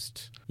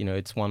ghost.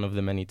 It's one of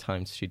the many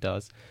times she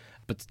does.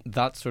 But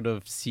that sort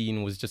of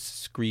scene was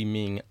just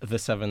screaming the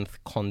Seventh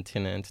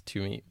Continent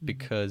to me,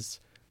 because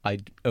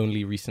I'd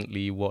only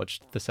recently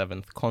watched The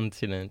Seventh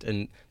Continent,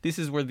 and this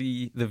is where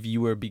the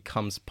viewer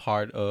becomes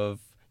part of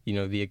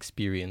the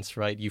experience,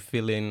 right? You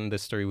fill in the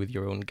story with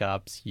your own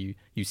gaps.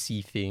 You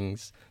see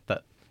things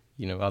that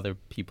other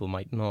people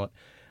might not.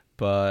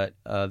 But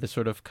the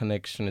sort of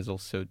connection is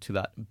also to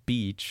that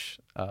beach,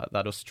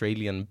 that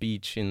Australian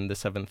beach in the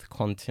Seventh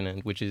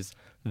Continent, which is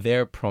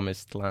their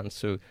promised land.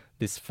 So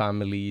this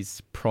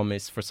family's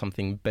promise for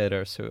something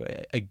better. So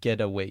a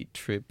getaway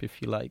trip,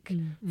 if you like,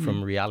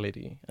 from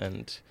reality.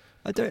 And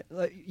I don't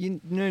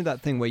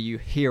that thing where you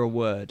hear a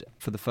word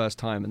for the first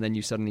time and then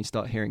you suddenly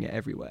start hearing it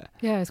everywhere.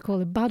 Yeah, it's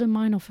called the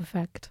Bader-Meinhof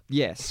effect.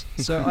 Yes.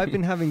 So I've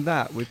been having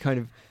that with kind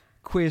of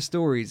queer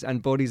stories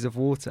and bodies of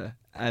water.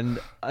 And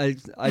I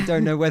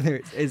don't know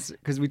whether it's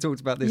because we talked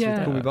about this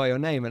with Call Me By Your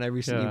Name, and I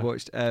recently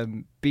watched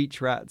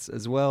Beach Rats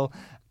as well.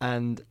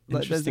 And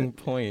interesting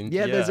point.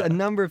 Yeah, there's a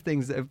number of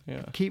things that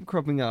keep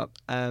cropping up,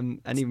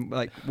 and even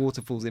like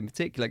waterfalls in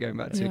particular, going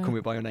back to Call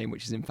Me By Your Name,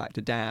 which is in fact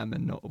a dam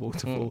and not a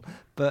waterfall.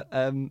 But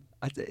I'm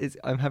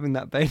having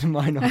that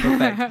Bader-Meinhof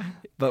effect,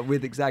 but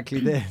with exactly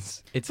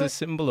this. It's a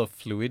symbol of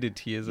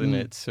fluidity, isn't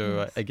it?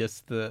 So I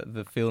guess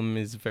the film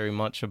is very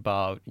much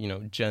about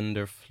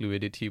gender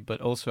fluidity, but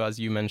also, as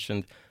you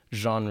mentioned,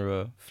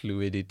 genre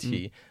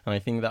fluidity. And I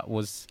think that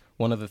was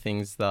one of the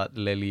things that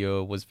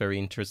Lelio was very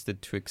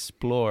interested to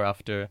explore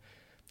after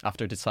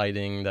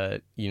deciding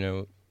that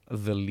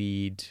the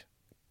lead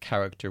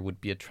character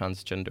would be a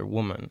transgender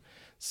woman.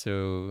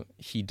 So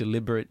he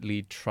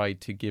deliberately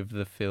tried to give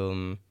the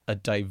film a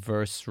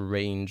diverse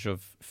range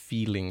of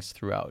feelings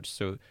throughout.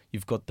 So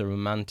you've got the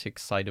romantic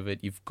side of it,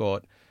 you've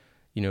got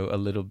a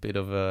little bit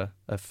of a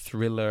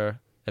thriller,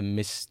 a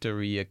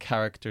mystery, a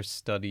character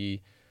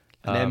study,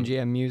 an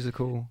MGM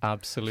musical.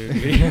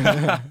 Absolutely.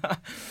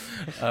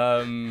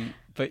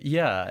 But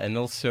yeah, and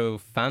also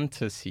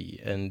fantasy.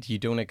 And you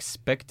don't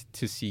expect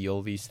to see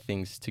all these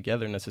things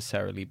together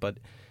necessarily, but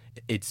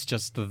it's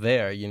just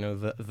there,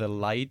 the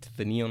light,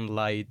 the neon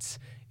lights.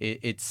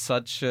 It's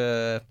such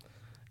a,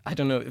 I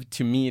don't know,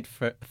 to me it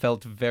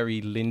felt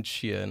very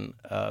Lynchian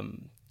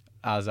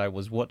as I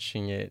was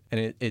watching it.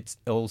 And it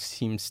all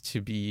seems to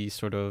be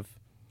sort of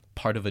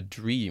part of a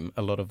dream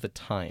a lot of the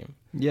time.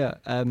 Yeah,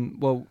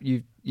 well,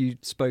 you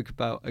spoke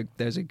about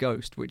there's a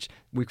ghost, which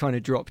we kind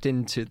of dropped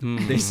into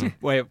this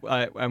way,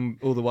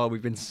 all the while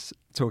we've been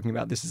talking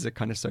about this as a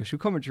kind of social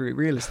commentary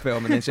realist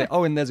film, and they say,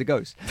 and there's a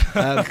ghost.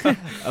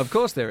 Of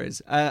course there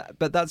is,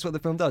 but that's what the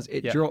film does.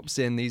 It drops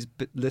in these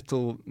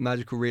little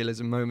magical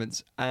realism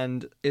moments,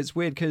 and it's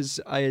weird because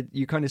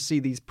you kind of see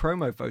these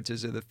promo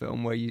photos of the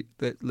film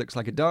that looks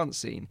like a dance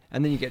scene,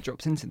 and then you get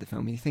dropped into the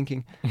film and you're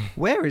thinking,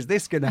 where is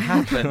this going to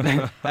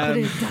happen? But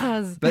it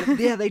does. But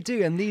yeah, they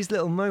do, and these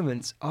little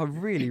moments are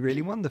really,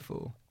 really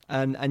wonderful.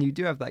 And you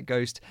do have that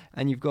ghost,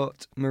 and you've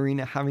got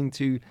Marina having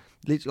to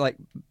literally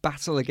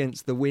battle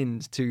against the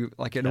wind to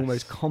an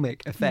almost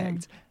comic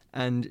effect. Yeah.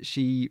 And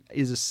she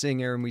is a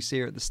singer, and we see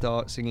her at the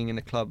start singing in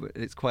a club.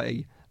 It's quite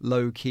a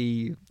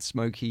low-key,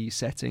 smoky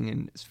setting,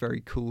 and it's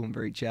very cool and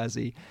very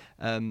jazzy.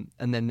 And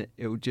then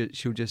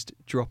she'll just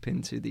drop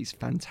into these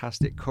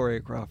fantastic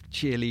choreographed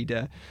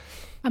cheerleader.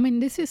 I mean,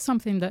 this is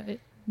something that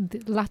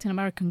the Latin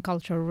American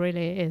culture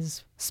really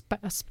is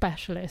a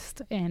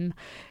specialist in,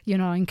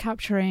 in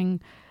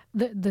capturing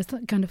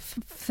the kind of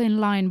thin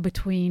line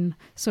between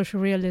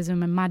social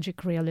realism and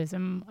magic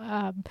realism,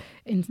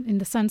 in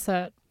the sense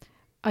that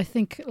I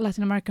think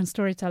Latin American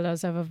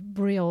storytellers have a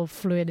real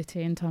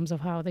fluidity in terms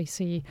of how they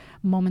see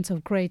moments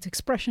of great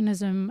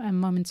expressionism and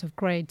moments of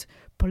great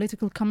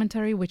political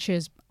commentary, which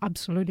is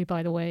absolutely,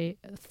 by the way,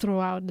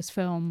 throughout this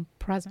film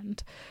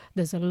present.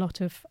 There's a lot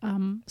of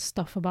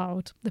stuff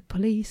about the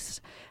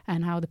police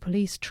and how the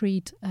police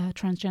treat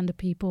transgender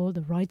people,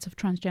 the rights of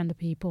transgender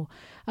people,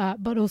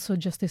 but also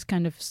just this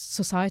kind of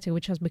society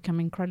which has become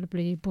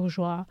incredibly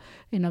bourgeois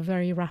in a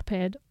very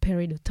rapid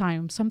period of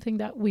time. Something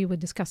that we were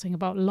discussing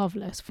about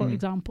Loveless, for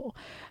example.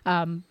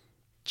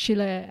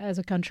 Chile as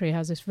a country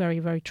has this very,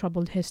 very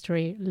troubled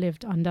history,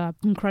 lived under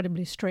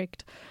incredibly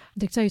strict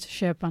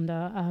dictatorship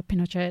under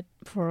Pinochet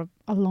for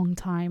a long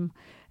time.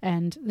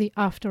 And the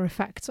after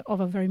effects of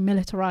a very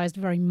militarized,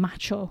 very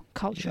macho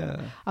culture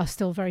are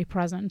still very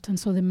present. And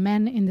so the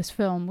men in this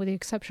film, with the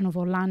exception of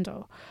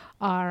Orlando,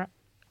 are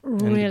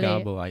really... And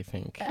Gabo, I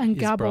think, and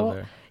his Gabo,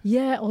 brother.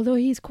 Yeah, although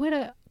he's quite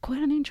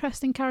an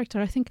interesting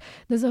character. I think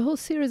there's a whole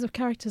series of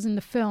characters in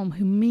the film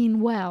who mean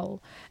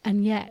well,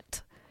 and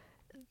yet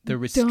they're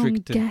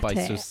restricted by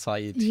it.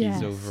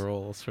 society's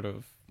overall sort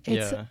of...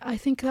 I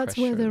think that's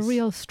where the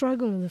real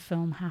struggle of the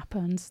film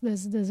happens.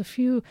 There's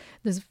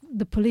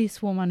the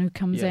policewoman who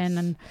comes in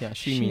and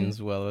she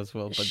means well as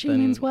well. But she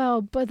means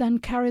well, but then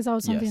carries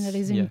out something that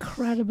is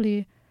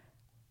incredibly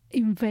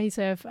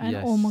invasive and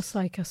almost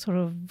like a sort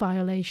of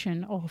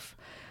violation of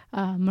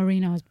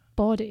Marina's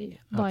body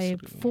by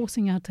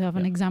forcing her to have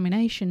an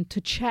examination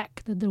to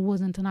check that there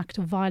wasn't an act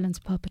of violence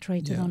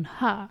perpetrated on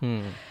her.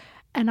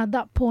 And at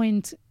that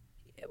point,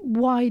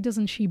 why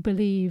doesn't she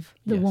believe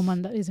the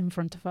woman that is in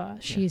front of her?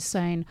 She's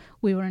saying,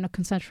 we were in a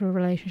consensual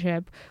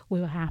relationship, we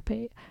were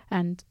happy,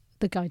 and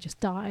the guy just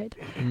died.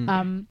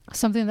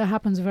 Something that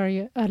happens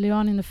very early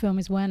on in the film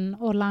is when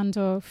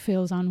Orlando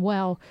feels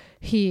unwell,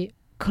 he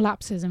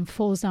collapses and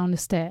falls down the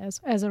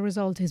stairs. As a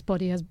result, his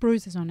body has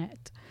bruises on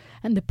it.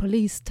 And the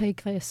police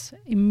take this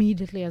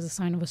immediately as a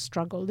sign of a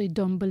struggle. They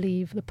don't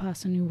believe the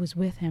person who was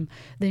with him.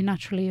 They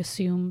naturally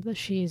assume that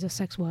she is a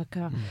sex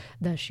worker,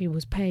 that she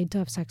was paid to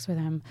have sex with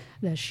him,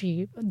 that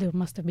there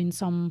must have been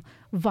some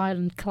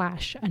violent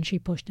clash and she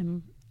pushed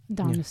him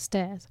down the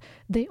stairs.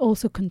 They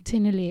also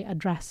continually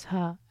address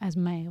her as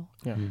male.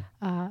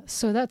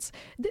 So that's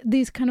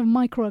these kind of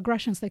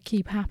microaggressions that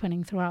keep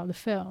happening throughout the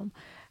film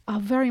are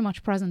very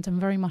much present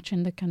and very much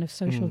in the kind of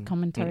social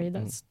commentary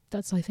that's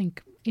I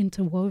think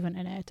interwoven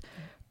in it,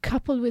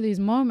 coupled with these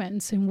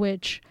moments in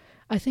which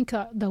I think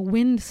the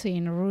wind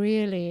scene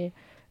really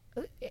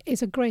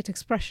is a great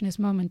expressionist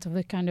moment of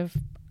the kind of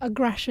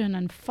aggression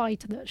and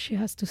fight that she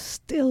has to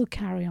still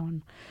carry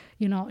on.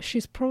 You know,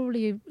 she's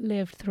probably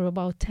lived through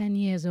about 10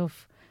 years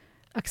of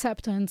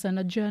acceptance and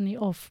a journey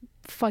of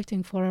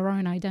fighting for her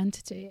own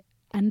identity.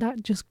 And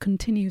that just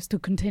continues to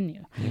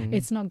continue.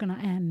 It's not going to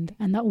end.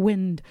 And that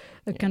wind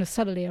that kind of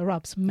suddenly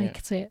erupts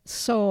makes it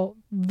so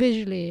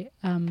visually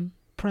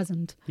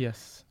present.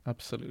 Yes,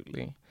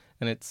 absolutely.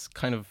 And it's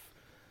kind of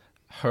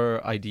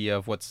her idea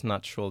of what's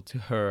natural to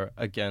her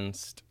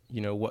against,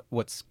 you know,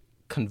 what's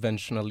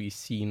conventionally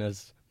seen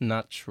as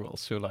natural.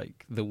 So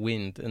like the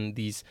wind and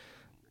these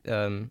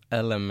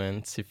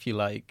elements, if you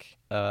like,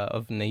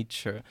 of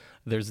nature.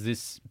 There's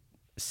this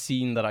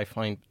scene that I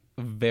find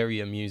very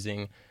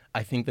amusing.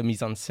 I think the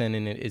mise en scène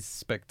in it is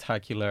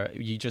spectacular.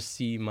 You just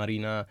see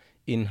Marina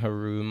in her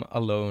room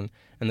alone,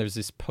 and there's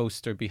this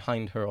poster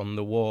behind her on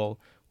the wall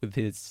with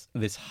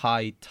this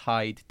high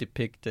tide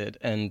depicted,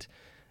 and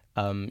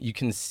you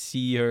can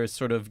see her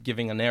sort of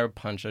giving an air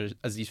punch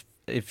as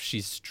if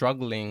she's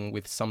struggling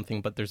with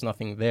something, but there's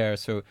nothing there.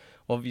 So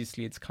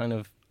obviously it's kind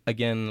of,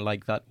 again,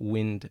 like that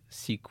wind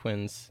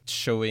sequence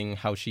showing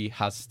how she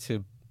has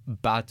to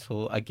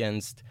battle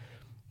against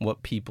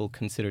what people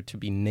consider to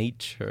be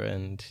nature,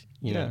 and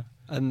you know.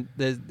 And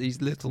there's these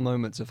little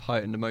moments of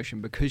heightened emotion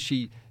because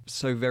she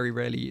so very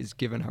rarely is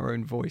given her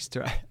own voice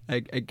to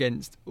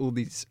against all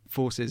these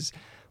forces.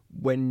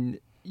 When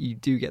you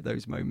do get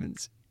those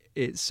moments,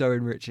 it's so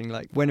enriching.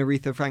 Like when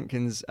Aretha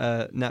Franklin's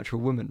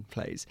Natural Woman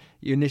plays,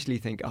 you initially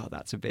think, oh,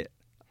 that's a bit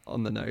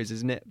on the nose,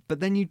 isn't it? But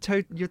then you're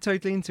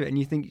totally into it and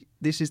you think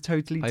this is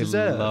totally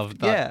deserved. I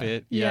loved that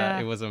bit. Yeah,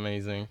 it was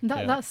amazing.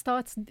 That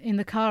starts in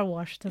the car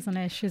wash, doesn't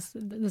it?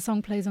 The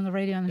song plays on the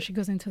radio and then she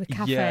goes into the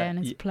cafe and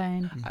it's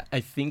playing.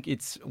 I think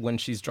it's when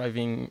she's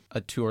driving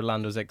to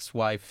Orlando's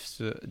ex-wife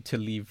to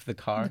leave the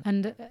car.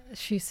 And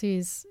she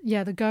sees,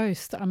 the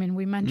ghost. I mean,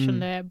 we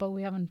mentioned it, but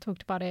we haven't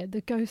talked about it.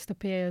 The ghost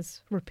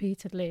appears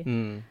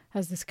repeatedly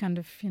as this kind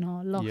of,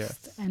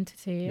 lost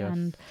entity. Yes.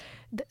 And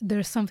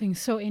there's something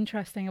so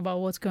interesting about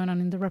what's going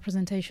on in the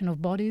representation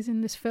of bodies in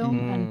this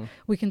film. And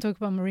we can talk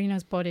about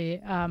Marina's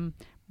body,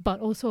 but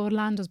also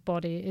Orlando's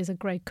body is a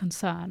great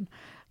concern.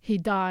 He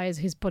dies,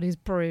 his body's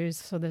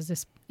bruised, so there's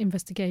this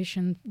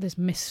investigation, this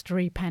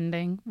mystery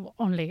pending,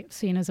 only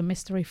seen as a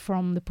mystery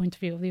from the point of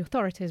view of the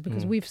authorities,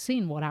 because we've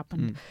seen what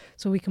happened.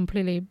 So we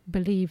completely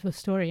believe the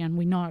story and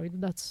we know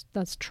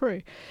that's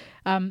true.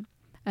 And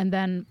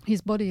then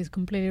his body is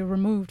completely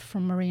removed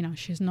from Marina.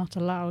 She's not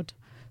allowed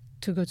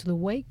to go to the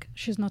wake.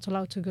 She's not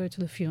allowed to go to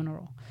the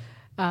funeral.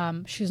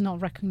 She's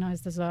not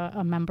recognized as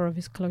a member of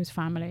his close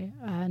family.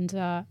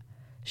 And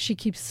she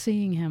keeps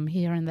seeing him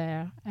here and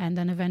there. And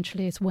then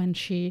eventually it's when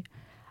she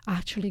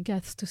actually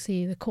gets to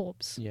see the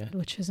corpse,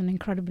 which is an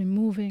incredibly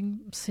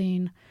moving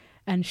scene.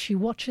 And she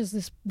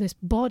watches this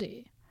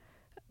body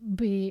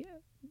be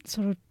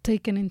sort of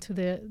taken into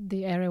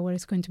the area where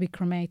it's going to be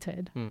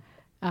cremated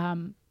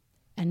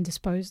and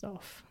disposed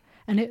of.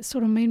 And it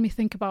sort of made me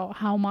think about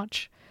how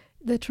much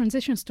the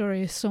transition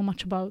story is so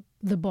much about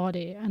the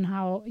body and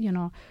how,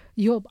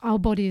 our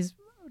bodies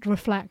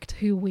reflect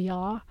who we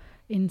are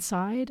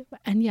inside,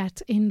 and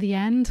yet in the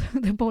end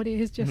the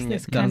body is just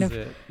this kind of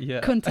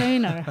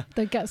container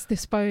that gets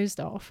disposed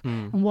of,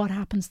 and what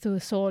happens to the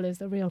soul is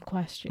the real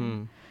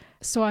question.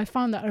 So I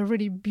found that a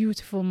really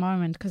beautiful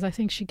moment, because I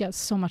think she gets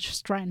so much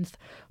strength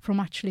from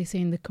actually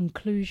seeing the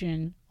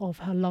conclusion of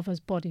her lover's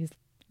body's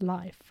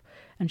life,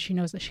 and she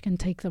knows that she can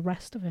take the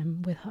rest of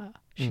him with her.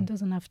 She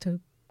doesn't have to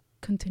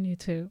continue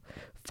to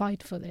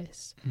fight for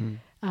this.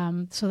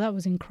 So that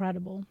was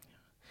incredible.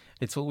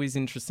 It's always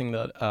interesting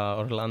that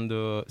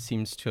Orlando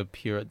seems to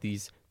appear at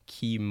these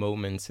key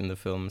moments in the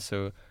film.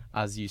 So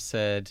as you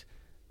said,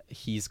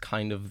 he's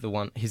kind of the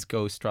one, his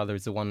ghost rather,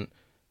 is the one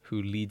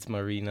who leads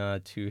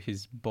Marina to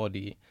his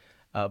body.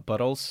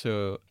 But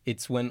also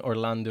it's when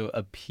Orlando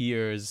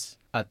appears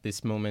at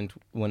this moment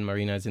when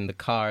Marina is in the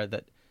car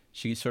that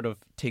she sort of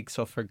takes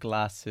off her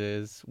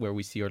glasses, where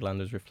we see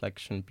Orlando's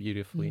reflection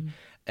beautifully.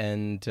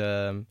 And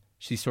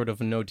she sort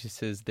of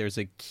notices there's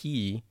a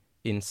key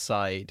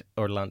inside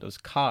Orlando's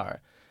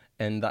car,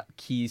 and that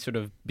key sort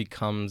of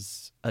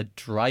becomes a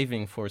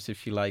driving force,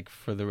 if you like,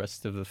 for the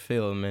rest of the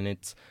film. And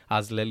it's,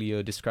 as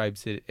Lelio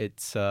describes it,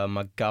 it's a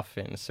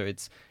MacGuffin. So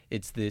it's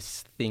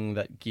this thing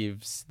that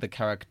gives the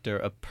character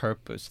a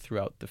purpose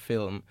throughout the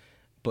film,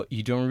 but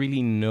you don't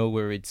really know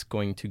where it's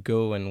going to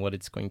go and what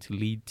it's going to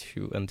lead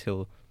to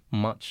until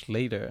much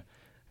later.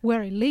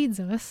 Where it leads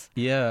us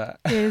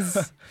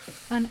is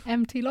an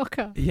empty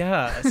locker.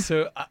 Yeah,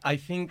 so I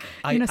think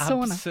in a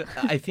sauna.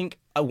 I think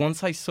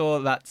once I saw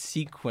that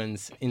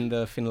sequence in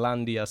the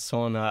Finlandia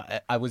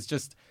sauna, I was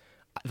just,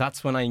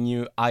 that's when I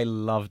knew I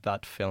loved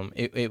that film.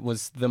 It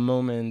was the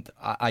moment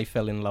I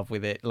fell in love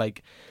with it.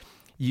 Like,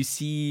 you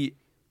see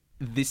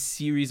this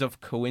series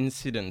of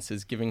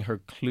coincidences giving her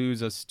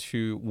clues as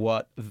to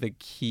what the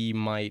key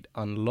might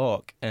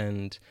unlock.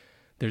 And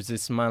there's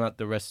this man at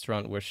the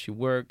restaurant where she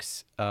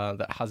works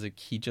that has a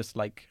key just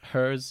like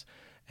hers,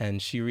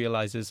 and she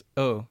realizes,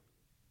 oh,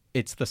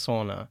 it's the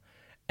sauna.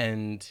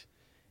 And,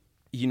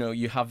 you know,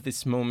 you have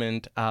this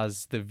moment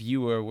as the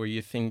viewer where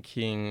you're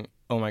thinking,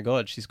 oh my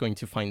God, she's going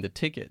to find the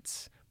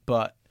tickets.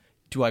 But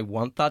do I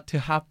want that to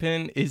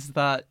happen? Is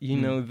that, you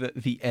know,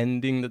 the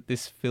ending that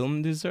this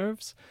film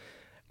deserves?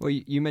 Well,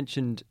 you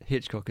mentioned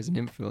Hitchcock as an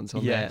influence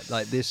on that.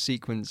 Like this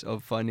sequence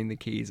of finding the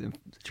keys and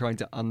trying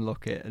to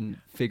unlock it and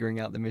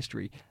figuring out the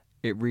mystery.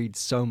 It reads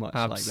so much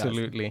like that.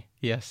 Absolutely,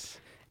 yes.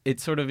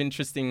 It's sort of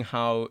interesting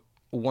how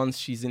once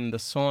she's in the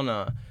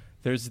sauna,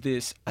 there's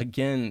this,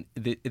 again,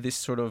 this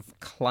sort of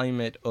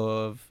climate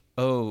of,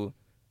 oh,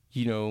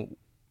 you know,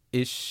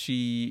 is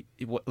she,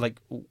 like,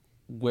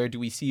 where do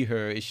we see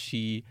her? Is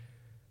she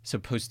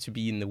supposed to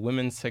be in the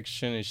women's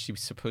section? Is she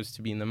supposed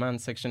to be in the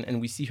man's section? And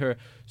we see her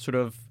sort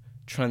of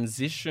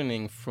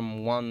transitioning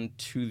from one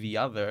to the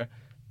other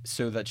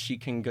so that she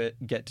can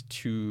get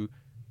to,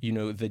 you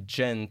know, the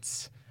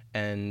gents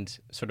and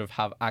sort of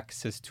have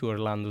access to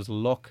Orlando's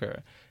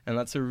locker. And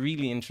that's a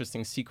really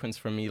interesting sequence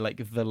for me.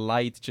 Like, the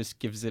light just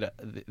gives it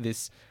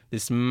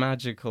this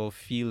magical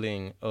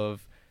feeling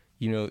of,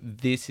 you know,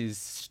 this is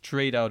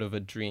straight out of a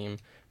dream.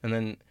 And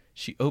then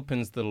she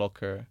opens the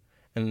locker,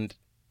 and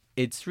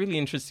it's really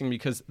interesting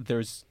because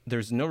there's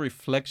no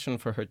reflection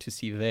for her to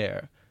see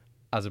there,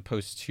 as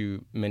opposed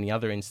to many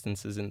other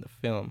instances in the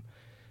film.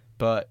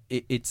 But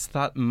it's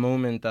that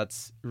moment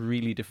that's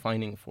really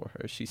defining for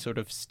her. She sort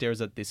of stares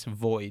at this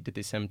void,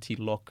 this empty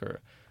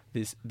locker,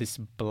 this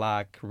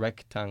black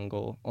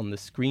rectangle on the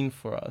screen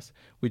for us,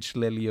 which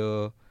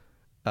Lelio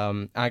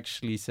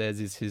actually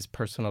says is his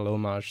personal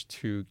homage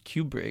to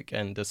Kubrick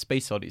and The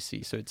Space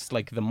Odyssey. So it's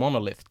like the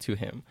monolith to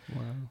him,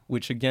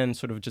 which again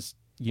sort of just,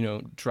 you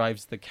know,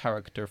 drives the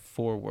character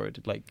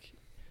forward. Like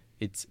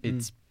it's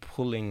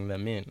pulling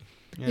them in.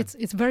 Yeah.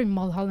 It's very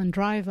Mulholland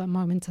Drive at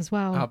moments as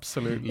well.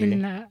 Absolutely.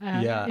 In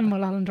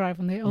Mulholland Drive,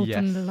 when they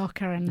open the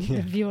locker and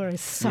the viewer is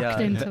sucked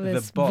into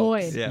this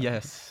void. Yeah.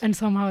 Yes. And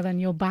somehow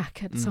then you're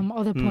back at some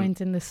other point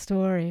in the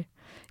story.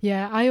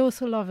 Yeah, I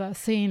also love that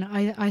scene.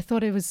 I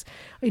thought it was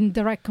in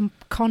direct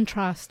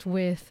contrast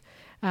with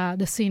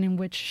the scene in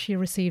which she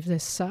receives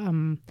this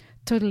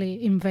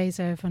totally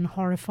invasive and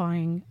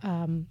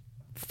horrifying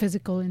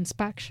physical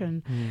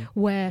inspection,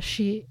 where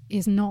she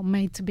is not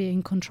made to be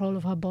in control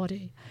of her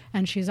body,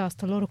 and she's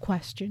asked a lot of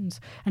questions.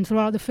 And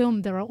throughout the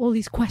film there are all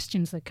these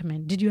questions that come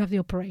in. Did you have the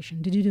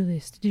operation? Did you do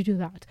this? Did you do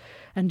that?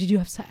 And did you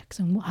have sex?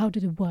 And how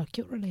did it work,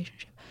 your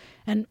relationship?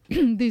 And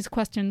these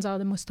questions are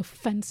the most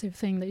offensive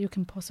thing that you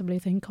can possibly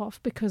think of,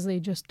 because they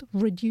just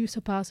reduce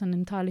a person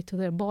entirely to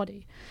their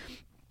body.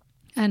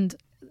 And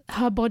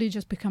her body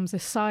just becomes a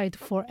site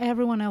for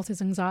everyone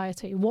else's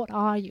anxiety. What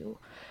are you?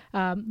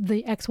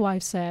 The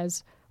ex-wife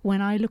says,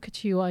 when I look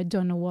at you, I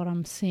don't know what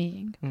I'm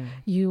seeing.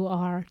 You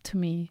are, to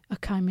me, a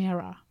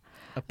chimera.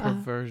 A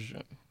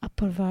perversion. A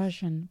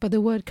perversion. But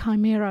the word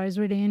chimera is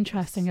really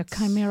interesting. A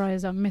chimera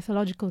is a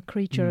mythological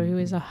creature who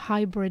is a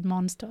hybrid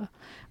monster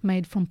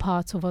made from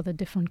parts of other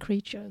different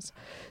creatures.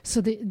 So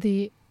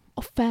the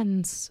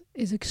offense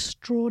is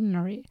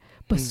extraordinary,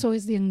 but so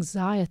is the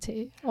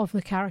anxiety of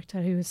the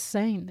character who is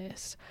saying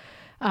this.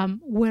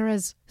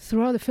 Whereas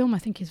throughout the film, I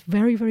think it's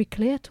very, very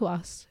clear to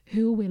us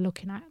who we're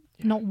looking at.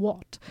 not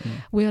what.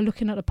 We are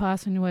looking at a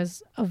person who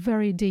has a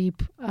very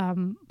deep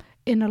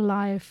inner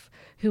life,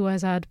 who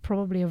has had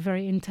probably a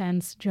very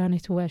intense journey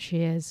to where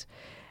she is.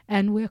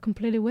 And we're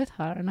completely with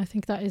her. And I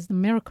think that is the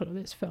miracle of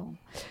this film.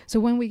 So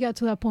when we get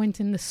to that point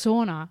in the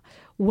sauna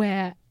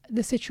where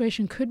the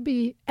situation could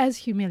be as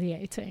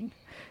humiliating,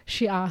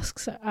 she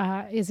asks,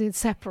 is it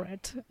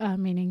separate?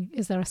 Meaning,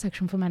 is there a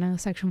section for men and a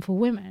section for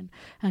women?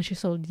 And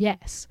she's told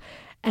yes.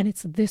 And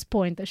it's at this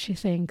point that she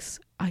thinks,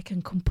 I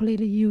can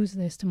completely use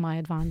this to my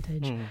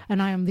advantage.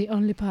 And I am the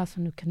only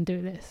person who can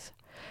do this.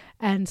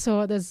 And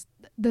so there's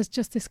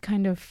just this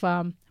kind of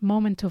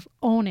moment of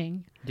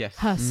owning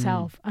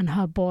herself and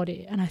her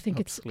body. And I think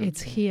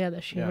it's here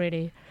that she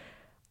really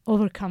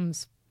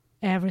overcomes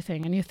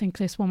everything. And you think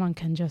this woman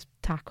can just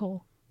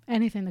tackle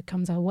anything that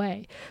comes her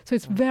way. So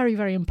it's very,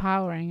 very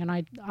empowering, and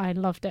I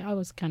loved it. I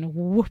was kind of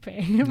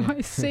whooping in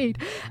my seat,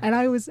 and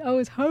I was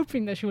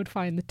hoping that she would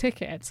find the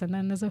tickets, and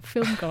then there's a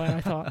film going. I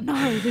thought,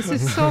 no, this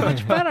is so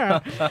much better,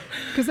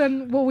 because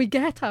then what we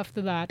get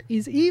after that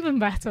is even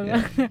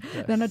better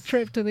than a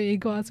trip to the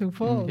Iguazu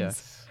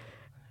Falls.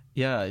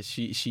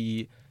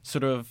 She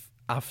sort of,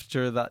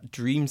 after that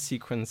dream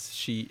sequence,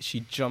 she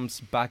jumps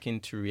back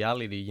into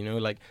reality, you know,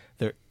 like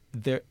there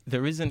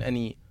isn't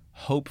any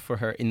hope for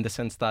her in the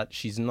sense that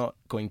she's not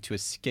going to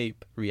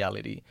escape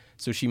reality,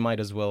 so she might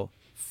as well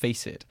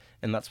face it.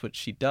 And that's what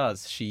she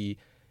does.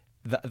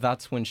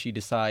 That's when she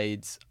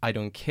decides, I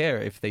don't care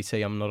if they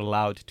say I'm not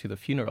allowed to the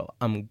funeral,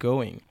 I'm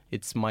going,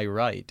 it's my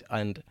right,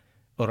 and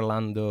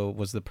Orlando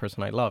was the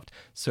person I loved.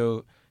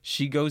 So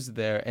she goes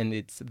there, and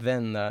it's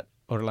then that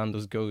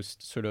Orlando's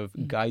ghost sort of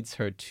guides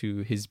her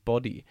to his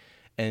body.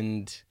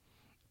 And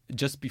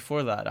just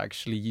before that,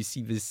 actually, you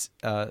see this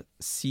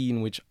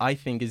scene, which I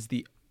think is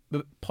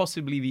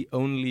possibly the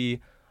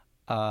only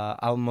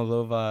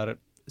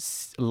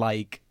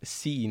Almodovar-like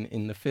scene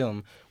in the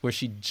film, where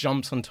she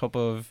jumps on top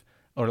of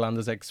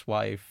Orlando's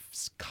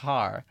ex-wife's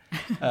car.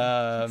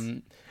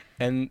 And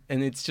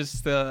it's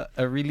just a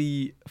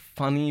really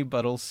funny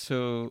but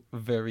also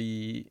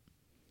very,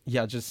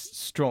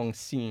 just strong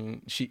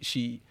scene.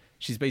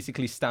 She's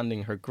basically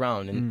standing her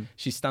ground, and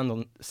she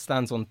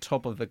stands on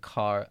top of the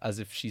car as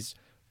if she's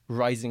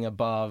rising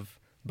above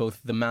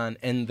both the man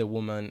and the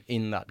woman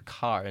in that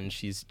car, and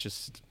she's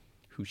just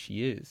who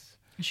she is.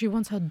 She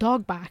wants her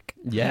dog back.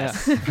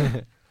 Yes.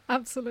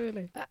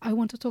 Absolutely. I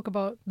want to talk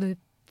about the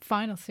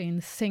final scene,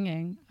 the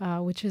singing,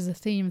 which is a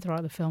theme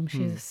throughout the film.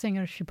 She's a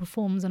singer. She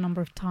performs a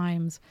number of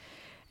times.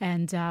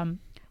 And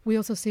we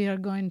also see her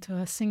going to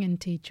a singing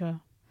teacher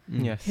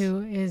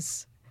who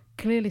is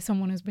clearly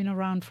someone who's been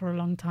around for a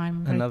long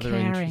time. Very Another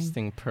caring,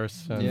 interesting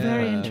person.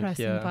 very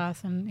interesting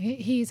person.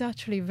 He's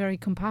actually very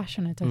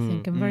compassionate, I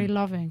think, and very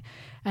loving.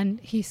 And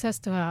he says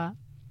to her,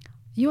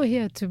 you're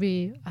here to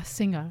be a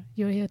singer.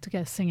 You're here to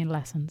get singing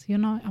lessons.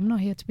 I'm not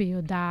here to be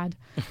your dad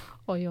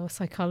or your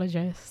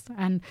psychologist.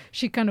 And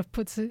she kind of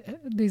puts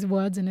these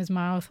words in his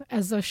mouth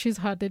as though she's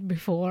heard it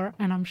before.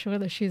 And I'm sure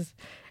that she's,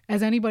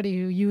 as anybody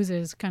who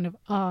uses kind of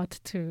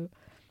art to,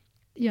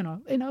 in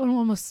an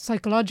almost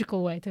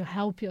psychological way to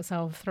help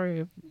yourself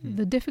through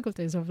the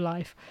difficulties of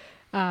life.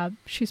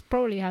 She's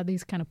probably had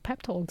these kind of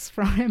pep talks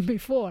from him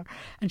before,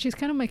 and she's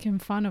kind of making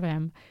fun of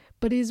him.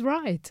 But he's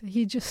right.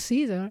 He just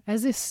sees her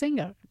as this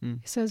singer.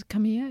 He says,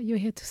 come here, you're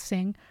here to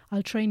sing.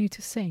 I'll train you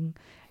to sing.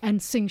 And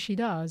sing she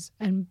does.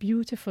 And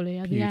beautifully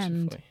at the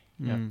end,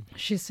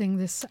 she sings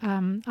this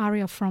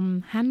aria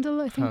from Handel,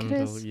 I think it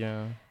is.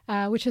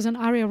 Which is an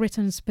aria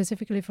written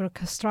specifically for a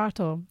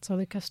castrato. So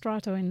the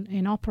castrato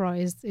in opera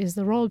is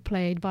the role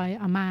played by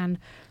a man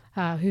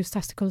whose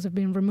testicles have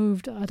been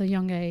removed at a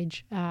young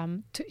age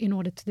in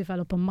order to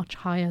develop a much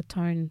higher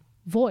tone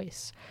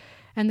voice.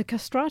 And the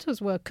castratos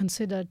were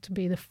considered to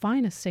be the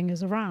finest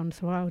singers around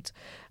throughout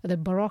the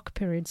Baroque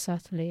period,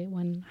 certainly,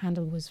 when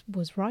Handel was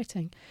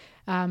writing.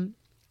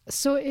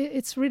 So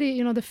it's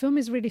really, the film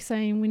is really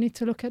saying we need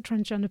to look at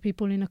transgender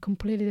people in a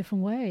completely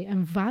different way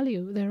and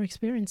value their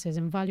experiences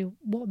and value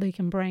what they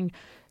can bring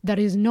that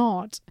is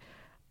not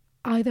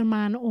either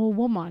man or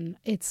woman.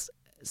 It's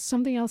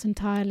something else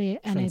entirely,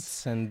 and it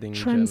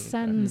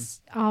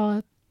transcends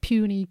our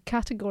puny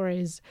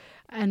categories,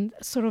 and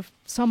sort of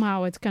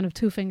somehow it's kind of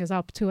two fingers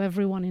up to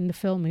everyone in the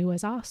film who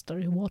has asked her,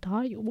 what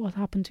are you? What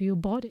happened to your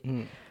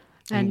body?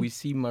 And we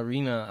see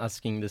Marina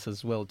asking this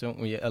as well, don't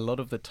we? A lot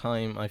of the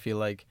time, I feel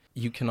like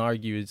you can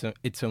argue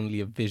it's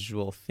only a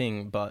visual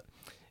thing, but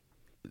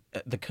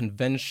the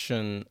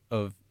convention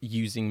of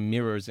using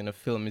mirrors in a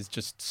film is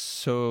just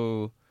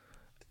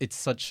it's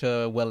such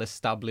a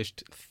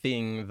well-established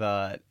thing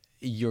that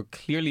you're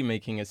clearly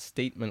making a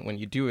statement when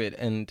you do it.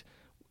 And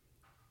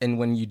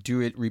when you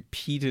do it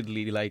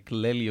repeatedly, like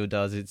Lelio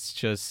does, it's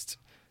just,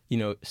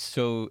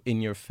 so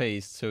in your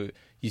face. So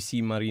you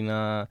see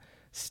Marina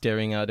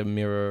staring at a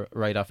mirror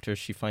right after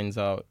she finds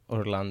out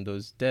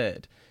Orlando's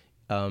dead.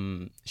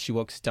 She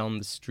walks down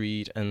the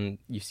street and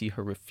you see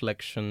her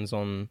reflections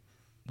on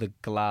the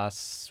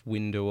glass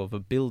window of a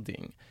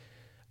building.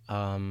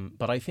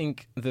 But I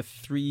think the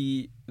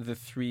three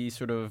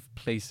sort of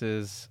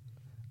places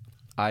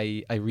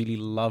I really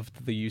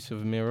loved the use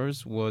of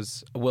mirrors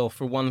was, well,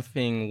 for one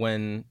thing,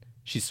 when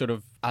she's sort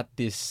of at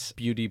this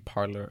beauty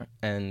parlor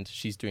and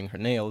she's doing her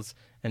nails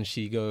and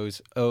she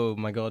goes, oh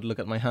my God, look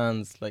at my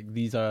hands. Like,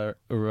 these are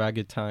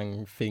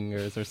orangutan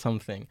fingers or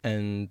something.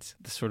 And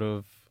the sort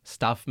of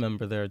staff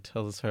member there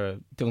tells her,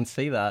 don't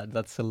say that.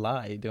 That's a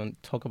lie.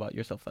 Don't talk about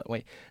yourself that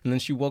way. And then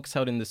she walks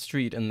out in the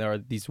street and there are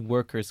these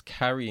workers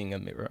carrying a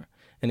mirror.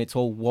 And it's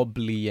all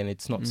wobbly and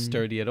it's not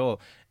sturdy at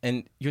all.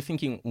 And you're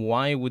thinking,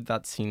 why would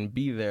that scene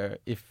be there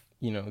if,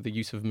 you know, the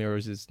use of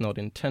mirrors is not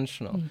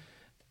intentional?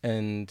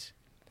 And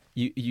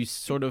you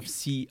sort of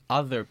see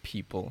other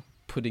people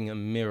putting a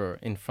mirror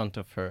in front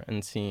of her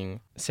and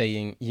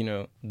saying, you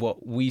know,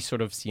 what we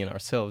sort of see in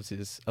ourselves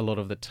is a lot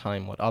of the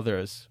time what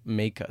others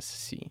make us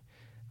see.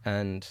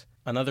 And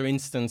another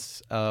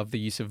instance of the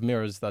use of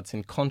mirrors that's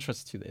in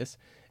contrast to this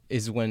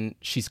is when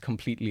she's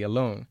completely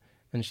alone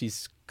and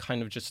she's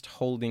kind of just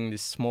holding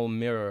this small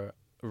mirror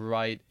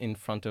right in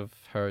front of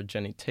her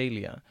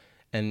genitalia.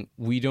 And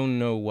we don't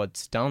know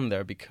what's down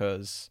there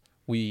because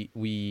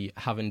we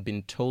haven't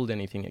been told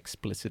anything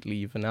explicitly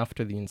even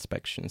after the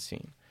inspection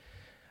scene.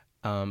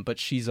 But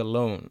she's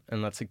alone,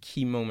 and that's a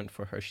key moment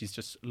for her. She's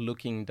just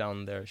looking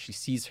down there. She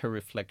sees her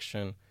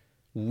reflection.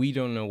 We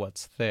don't know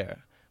what's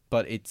there,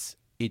 but it's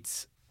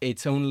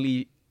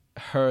only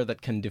her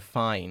that can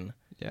define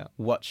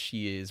what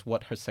she is,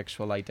 what her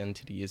sexual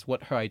identity is,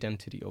 what her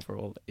identity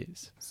overall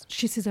is.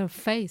 She sees her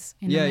face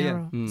in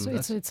the mirror. So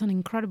it's an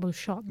incredible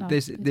shot.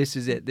 This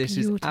is it. This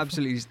beautiful. Is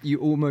absolutely. You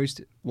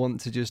almost want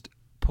to just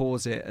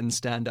pause it and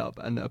stand up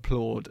and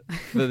applaud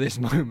for this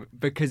moment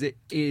because it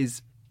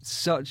is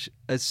such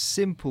a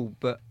simple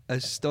but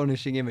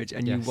astonishing image,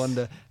 and you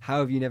wonder, how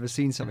have you never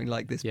seen something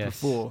like this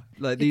before?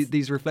 Like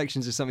these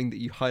reflections are something that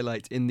you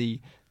highlight in the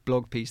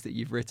blog piece that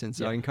you've written,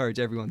 so I encourage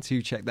everyone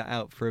to check that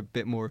out for a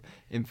bit more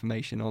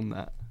information on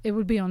that. It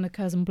will be on the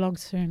Curzon blog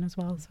soon as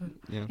well, so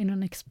in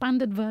an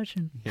expanded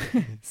version.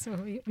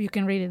 So you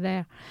can read it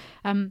there.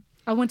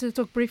 I wanted to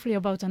talk briefly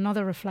about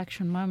another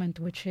reflection moment,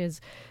 which is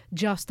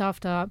just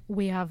after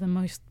we have the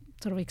most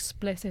sort of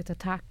explicit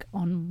attack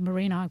on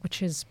Marina,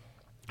 which is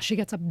she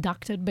gets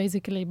abducted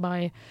basically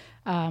by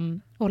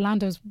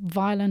Orlando's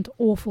violent,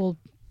 awful,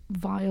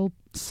 vile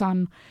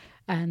son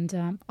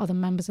and other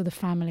members of the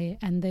family,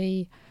 and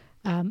they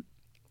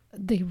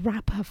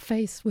wrap her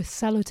face with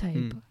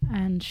sellotape,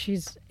 and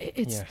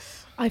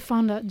I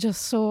found that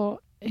just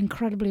so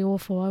incredibly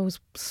awful. I was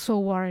so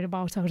worried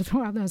about her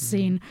throughout that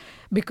scene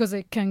because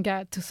it can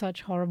get to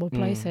such horrible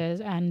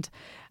places, and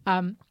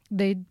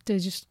they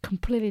just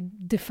completely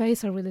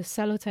deface her with this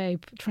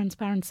sellotape,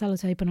 transparent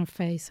sellotape on her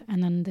face,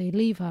 and then they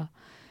leave her.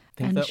 I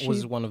think that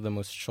was one of the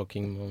most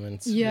shocking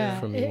moments. Yeah,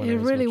 for me it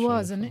really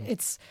was, and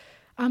it's.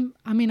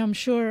 I mean, I'm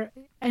sure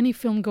any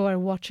film goer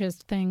watches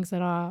things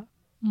that are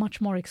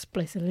much more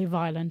explicitly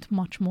violent,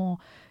 much more,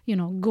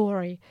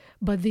 gory.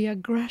 But the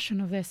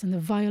aggression of this and the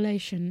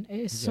violation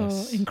is so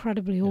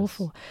incredibly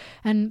awful.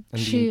 And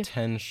the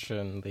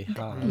intention they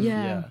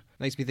have.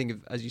 Makes me think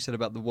of, as you said,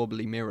 about the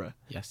wobbly mirror.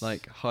 Yes.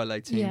 Like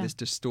highlighting this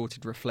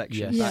distorted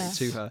reflection back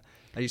to her.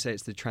 As you say,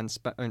 it's the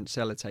transparent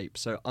sellotape.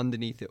 So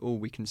underneath it all,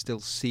 we can still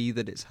see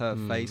that it's her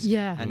face.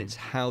 Yeah. And it's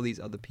how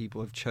these other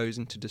people have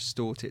chosen to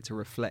distort it to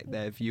reflect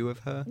their view of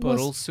her. But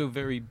also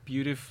very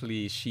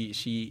beautifully,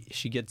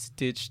 she gets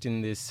ditched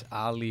in this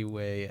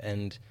alleyway,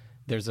 and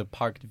there's a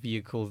parked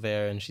vehicle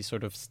there, and she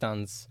sort of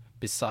stands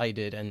beside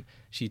it, and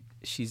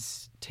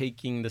she's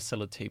taking the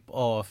sellotape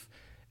off,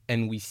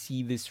 and we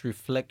see this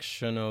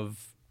reflection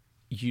of,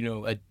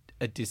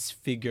 a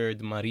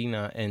disfigured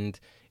Marina, and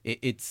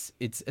it's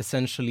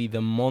essentially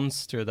the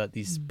monster that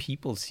these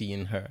people see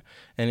in her.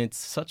 And it's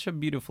such a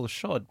beautiful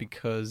shot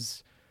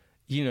because,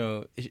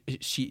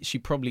 she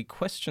probably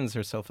questions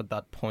herself at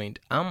that point,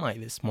 am I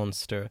this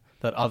monster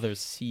that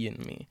others see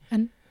in me?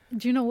 And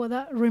do you know what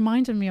that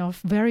reminded me of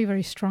very,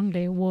 very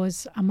strongly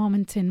was a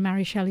moment in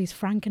Mary Shelley's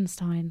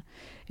Frankenstein,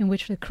 in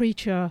which the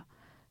creature,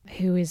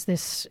 who is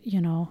this,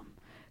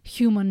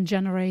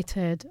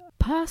 human-generated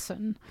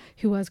person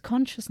who has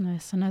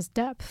consciousness and has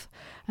depth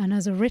and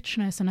has a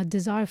richness and a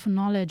desire for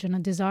knowledge and a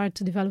desire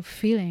to develop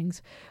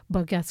feelings,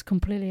 but gets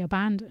completely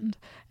abandoned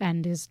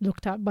and is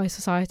looked at by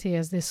society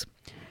as this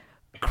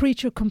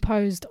creature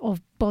composed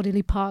of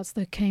bodily parts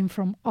that came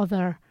from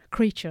other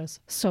creatures,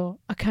 so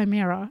a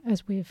chimera,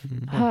 as we've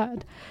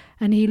heard.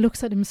 And he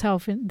looks at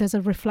himself, there's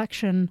a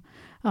reflection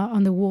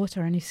on the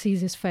water, and he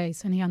sees his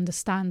face and he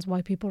understands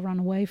why people run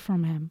away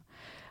from him.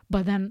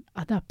 But then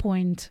at that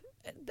point,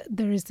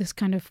 there is this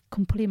kind of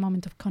complete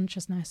moment of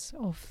consciousness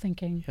of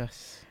thinking,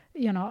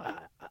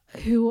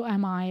 who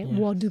am I? Yes.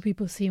 What do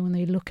people see when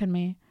they look at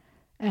me?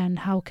 And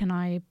how can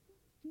I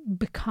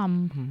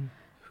become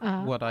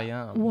what I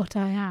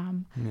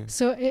am? Yeah.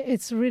 So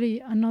it's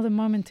really another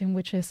moment in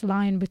which this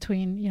line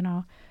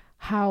between,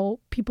 how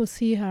people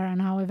see her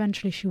and how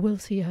eventually she will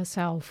see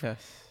herself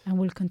and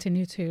will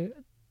continue to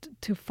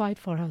fight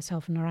for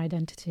herself and her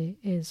identity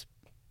is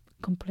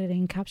completely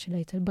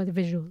encapsulated by the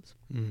visuals.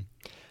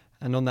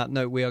 And on that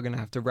note, we are going to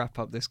have to wrap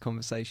up this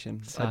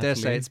conversation. Exactly. I dare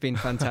say it's been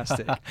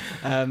fantastic.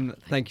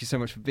 Thank you so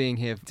much for being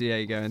here,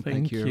 Diego, and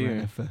thank you,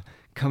 Irena, for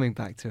coming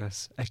back to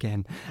us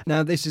again.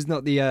 Now, this is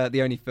not the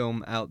only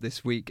film out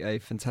this week, A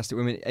Fantastic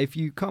Woman. If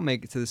you can't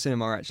make it to the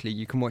cinema, actually,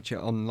 you can watch it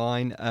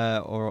online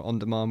or on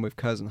demand with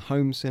Curzon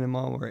Home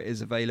Cinema, where it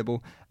is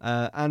available.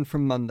 And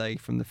from Monday,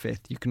 from the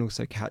 5th, you can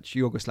also catch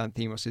Yorgos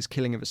Lanthimos'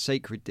 Killing of a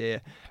Sacred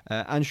Deer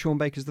and Sean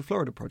Baker's The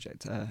Florida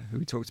Project, who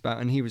we talked about,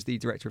 and he was the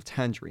director of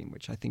Tangerine,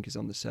 which I think is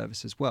on the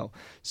service as well.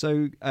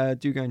 So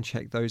do go and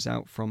check those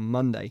out from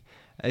Monday.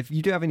 If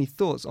you do have any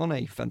thoughts on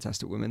A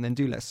Fantastic Woman, then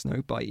do let us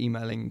know by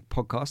emailing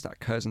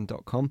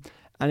podcast@curzon.com.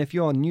 And if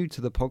you are new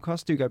to the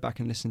podcast, do go back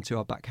and listen to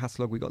our back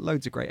catalogue. We've got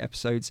loads of great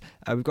episodes.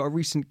 We've got a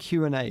recent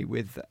Q&A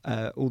with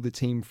all the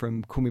team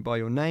from Call Me By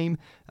Your Name,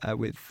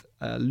 with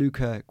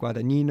Luca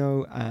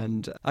Guadagnino,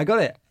 and I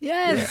got it.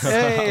 Yes.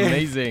 Hey.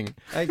 Amazing.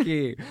 Thank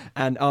you.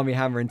 And Armie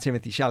Hammer and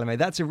Timothy Chalamet.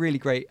 That's a really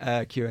great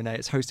Q&A.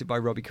 It's hosted by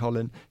Robbie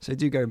Collin. So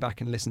do go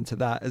back and listen to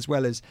that, as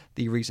well as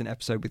the recent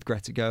episode with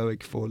Greta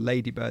Gerwig for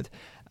Ladybird.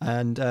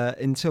 And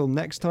until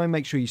next time,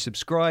 make sure you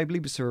subscribe,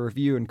 leave us a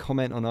review and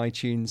comment on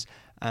iTunes.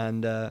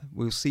 And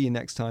we'll see you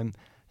next time.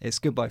 It's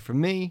goodbye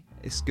from me.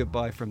 It's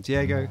goodbye from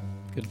Diego.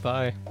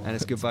 Goodbye. And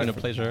it's goodbye. It's been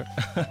a pleasure.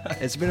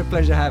 It's been a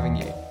pleasure having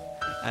you.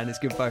 And it's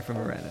goodbye from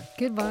Irena.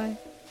 Goodbye.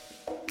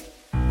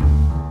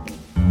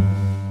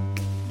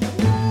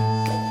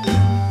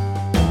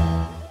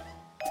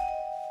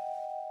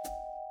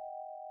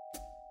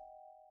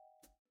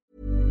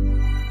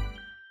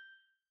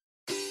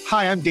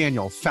 Hi, I'm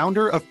Daniel,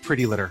 founder of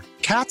Pretty Litter.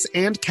 Cats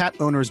and cat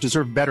owners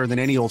deserve better than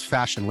any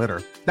old-fashioned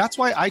litter. That's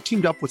why I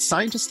teamed up with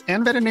scientists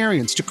and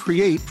veterinarians to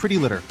create Pretty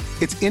Litter.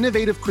 Its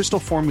innovative crystal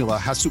formula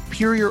has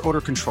superior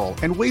odor control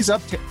and weighs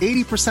up to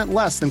 80%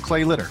 less than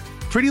clay litter.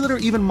 Pretty Litter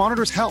even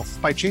monitors health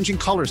by changing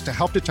colors to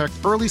help detect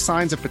early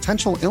signs of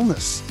potential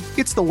illness.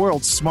 It's the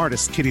world's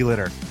smartest kitty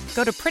litter.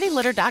 Go to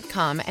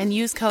prettylitter.com and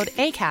use code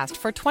ACAST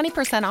for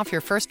 20% off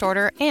your first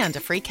order and a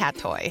free cat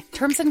toy.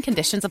 Terms and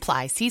conditions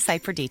apply. See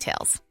site for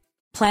details.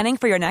 Planning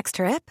for your next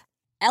trip?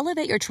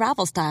 Elevate your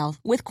travel style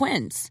with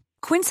Quince.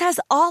 Quince has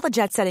all the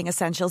jet-setting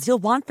essentials you'll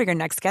want for your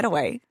next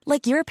getaway,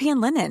 like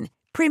European linen,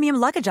 premium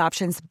luggage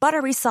options,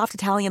 buttery soft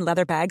Italian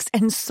leather bags,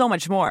 and so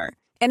much more.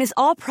 And is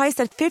all priced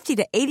at 50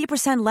 to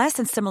 80% less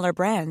than similar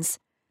brands.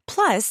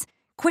 Plus,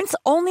 Quince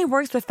only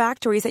works with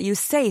factories that use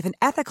safe and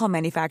ethical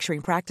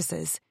manufacturing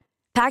practices.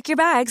 Pack your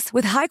bags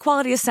with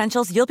high-quality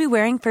essentials you'll be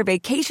wearing for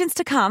vacations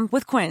to come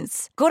with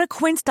Quince. Go to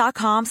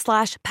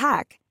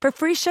quince.com/pack for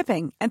free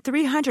shipping and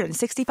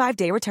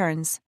 365-day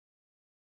returns.